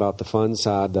spoken about the fun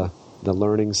side, the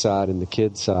learning side, and the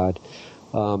kid side.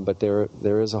 But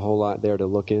there is a whole lot there to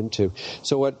look into.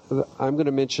 So what I'm going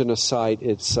to mention a site.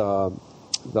 It's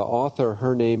the author,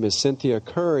 her name is Cynthia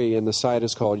Curry, and the site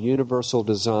is called Universal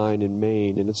Design in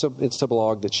Maine, and it's a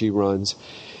blog that she runs,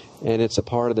 and it's a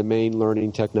part of the Maine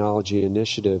Learning Technology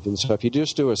Initiative. And so if you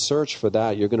just do a search for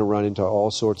that, you're going to run into all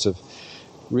sorts of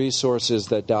resources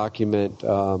that document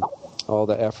all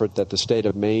the effort that the state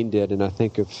of Maine did. And I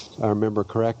think, if I remember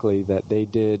correctly, that they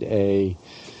did a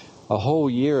whole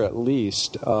year at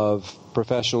least of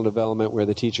professional development where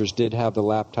the teachers did have the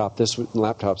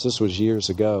laptops. This was years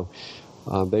ago.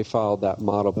 They followed that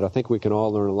model, but I think we can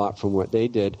all learn a lot from what they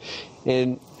did.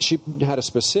 And she had a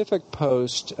specific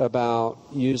post about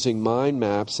using mind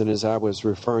maps, and as I was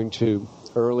referring to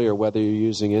earlier, whether you're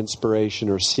using Inspiration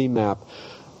or CMAP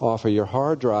off of your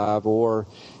hard drive, or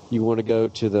you want to go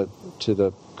to the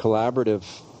collaborative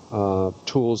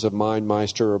tools of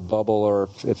MindMeister or Bubble, or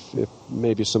if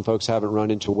maybe some folks haven't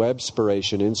run into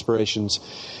Webspiration. Inspiration's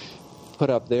put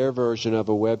up their version of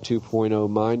a Web 2.0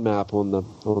 mind map on the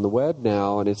web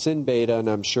now, and it's in beta, and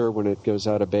I'm sure when it goes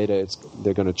out of beta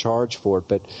they're going to charge for it.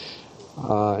 But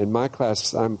in my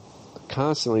class, I'm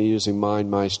constantly using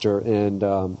MindMeister,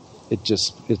 and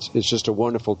it's just a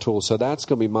wonderful tool. So that's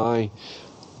going to be my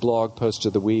blog post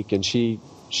of the week, and she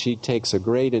takes a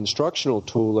great instructional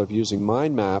tool of using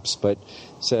mind maps, but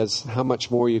says how much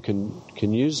more you can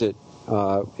use it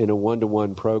in a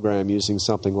one-to-one program using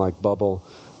something like Bubble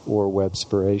or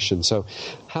Webspiration. So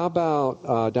how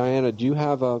about, Diana, do you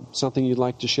have something you'd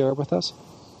like to share with us?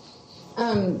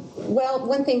 Well,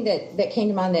 one thing that came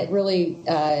to mind that really,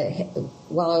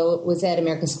 while I was at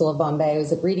American School of Bombay, I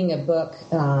was reading a book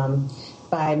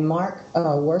by Mark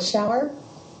Warschauer.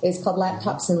 It's called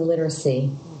Laptops and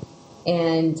Literacy.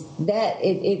 And that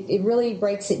it really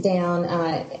breaks it down,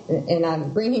 and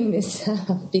I'm bringing this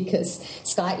up because,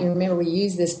 Scott, you remember we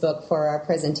used this book for our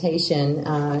presentation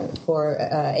for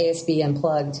ASB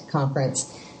Unplugged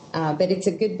conference. But it's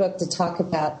a good book to talk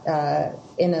about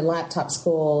in a laptop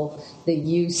school, the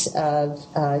use of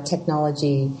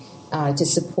technology to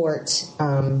support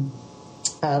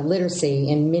literacy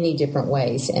in many different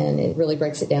ways, and it really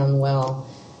breaks it down well.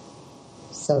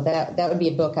 So that would be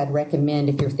a book I'd recommend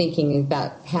if you're thinking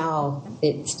about how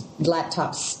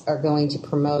laptops are going to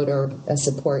promote or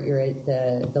support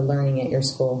the learning at your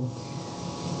school.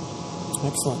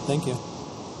 Excellent. Thank you.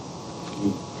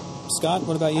 Scott,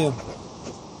 what about you?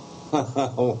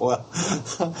 Well,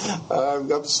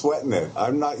 I'm sweating it.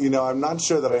 I'm not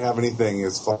sure that I have anything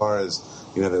as far as,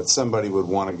 that somebody would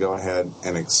want to go ahead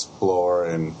and explore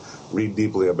and read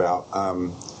deeply about.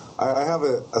 I have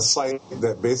a site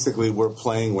that basically we're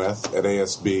playing with at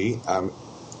ASB,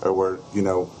 or we're,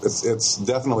 it's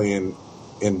definitely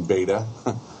in beta,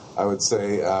 I would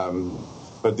say.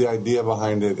 But the idea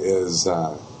behind it is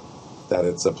that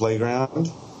it's a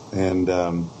playground. And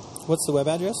what's the web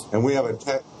address? And we have a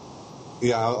tech.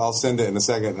 Yeah, I'll send it in a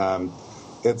second.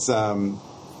 It's the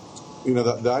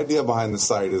idea behind the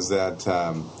site is that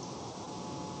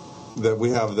we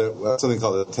have something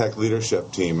called the Tech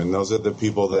Leadership Team, and those are the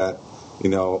people that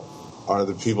are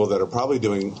the people that are probably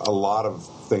doing a lot of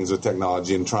things with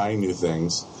technology and trying new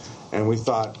things. And we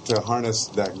thought to harness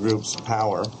that group's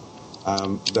power,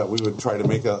 that we would try to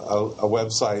make a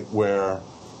website where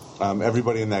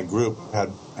everybody in that group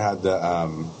had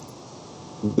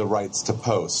the rights to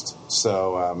post.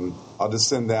 So I'll just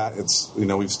send that. It's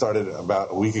we've started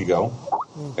about a week ago,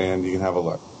 and you can have a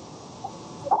look.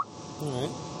 All right.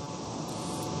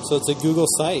 So it's a Google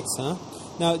Sites, huh?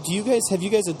 Now, have you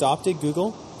guys adopted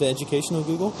Google, the educational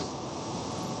Google?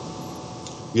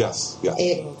 Yes.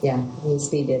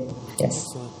 ASB did. Yes.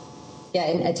 Excellent. Yeah,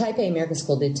 and Type A American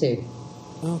School did too.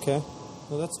 Okay.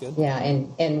 Well, that's good. Yeah,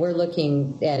 and we're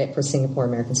looking at it for Singapore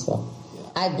American School.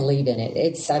 I believe in it.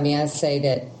 I say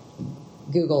that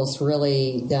Google's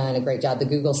really done a great job. The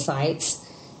Google Sites,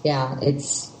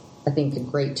 it's, I think, a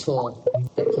great tool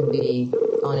that can be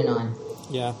on and on.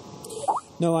 Yeah.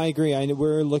 No, I agree.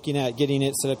 We're looking at getting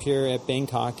it set up here at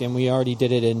Bangkok, and we already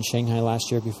did it in Shanghai last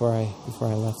year before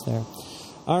I left there.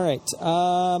 All right.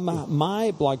 My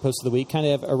blog post of the week, kind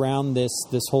of around this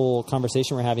whole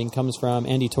conversation we're having, comes from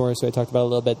Andy Torres, who I talked about a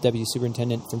little bit, Deputy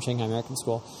Superintendent from Shanghai American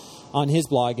School, on his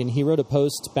blog, and he wrote a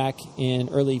post back in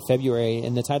early February,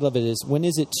 and the title of it is, "When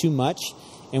is it too much,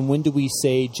 and when do we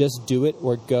say just do it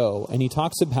or go?" And he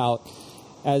talks about,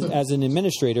 as an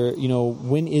administrator,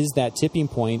 when is that tipping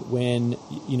point when,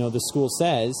 the school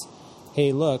says,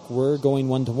 hey, look, we're going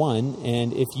one-to-one,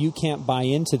 and if you can't buy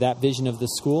into that vision of the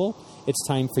school, it's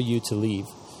time for you to leave.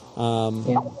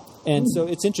 And so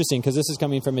it's interesting because this is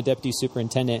coming from a deputy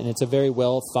superintendent, and it's a very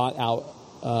well thought out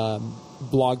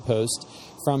blog post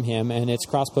from him, and it's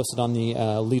cross-posted on the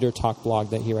Leader Talk blog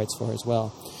that he writes for as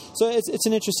well. So it's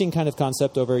an interesting kind of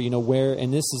concept over, where,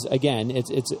 and this is, again,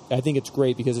 I think it's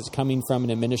great because it's coming from an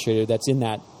administrator that's in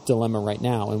that dilemma right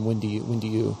now, and when do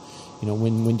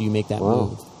you make that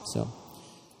move?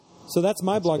 So that's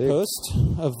my blog post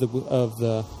of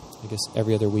the I guess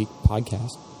every other week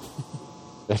podcast.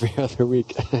 Every other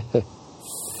week.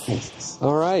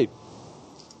 All right.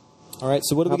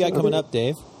 So what do we got coming up,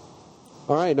 Dave?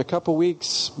 All right, in a couple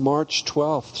weeks, March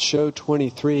 12th, show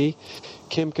 23,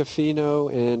 Kim Cafino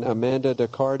and Amanda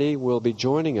Dacardi will be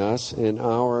joining us, and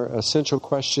our essential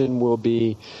question will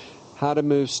be how to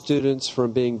move students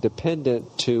from being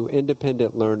dependent to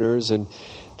independent learners. And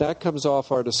that comes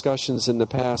off our discussions in the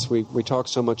past. We talked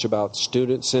so much about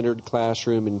student-centered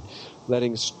classroom and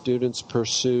letting students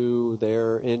pursue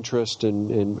their interest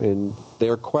and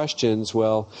their questions.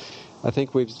 Well, I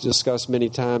think we've discussed many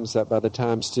times that by the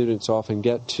time students often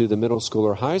get to the middle school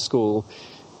or high school,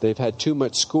 they've had too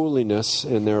much schooliness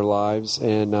in their lives.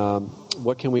 And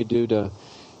what can we do to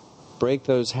break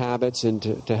those habits and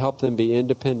to help them be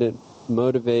independent,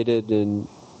 motivated, and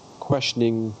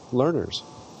questioning learners?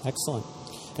 Excellent.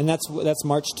 And that's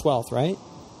March 12th, right?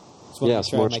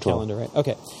 Yes, March 12th. Calendar, right?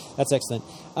 Okay, that's excellent.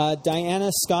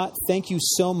 Diana, Scott, thank you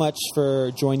so much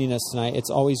for joining us tonight. It's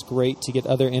always great to get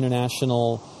other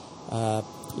international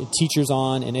teachers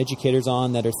on and educators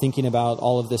on that are thinking about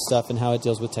all of this stuff and how it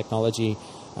deals with technology.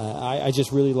 I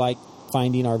just really like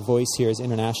finding our voice here as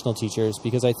international teachers,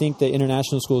 because I think that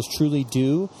international schools truly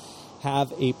do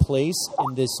have a place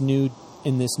in this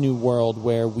new world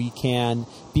where we can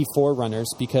be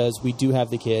forerunners, because we do have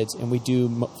the kids, and we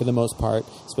do, for the most part,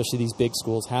 especially these big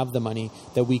schools, have the money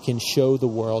that we can show the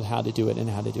world how to do it and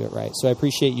how to do it right. So I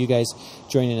appreciate you guys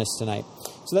joining us tonight.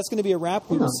 So that's going to be a wrap.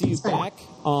 We will see you back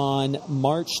on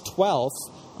March 12th.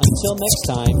 Until next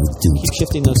time, keep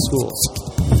shifting those schools.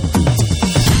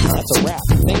 That's a wrap.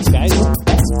 Thanks, guys.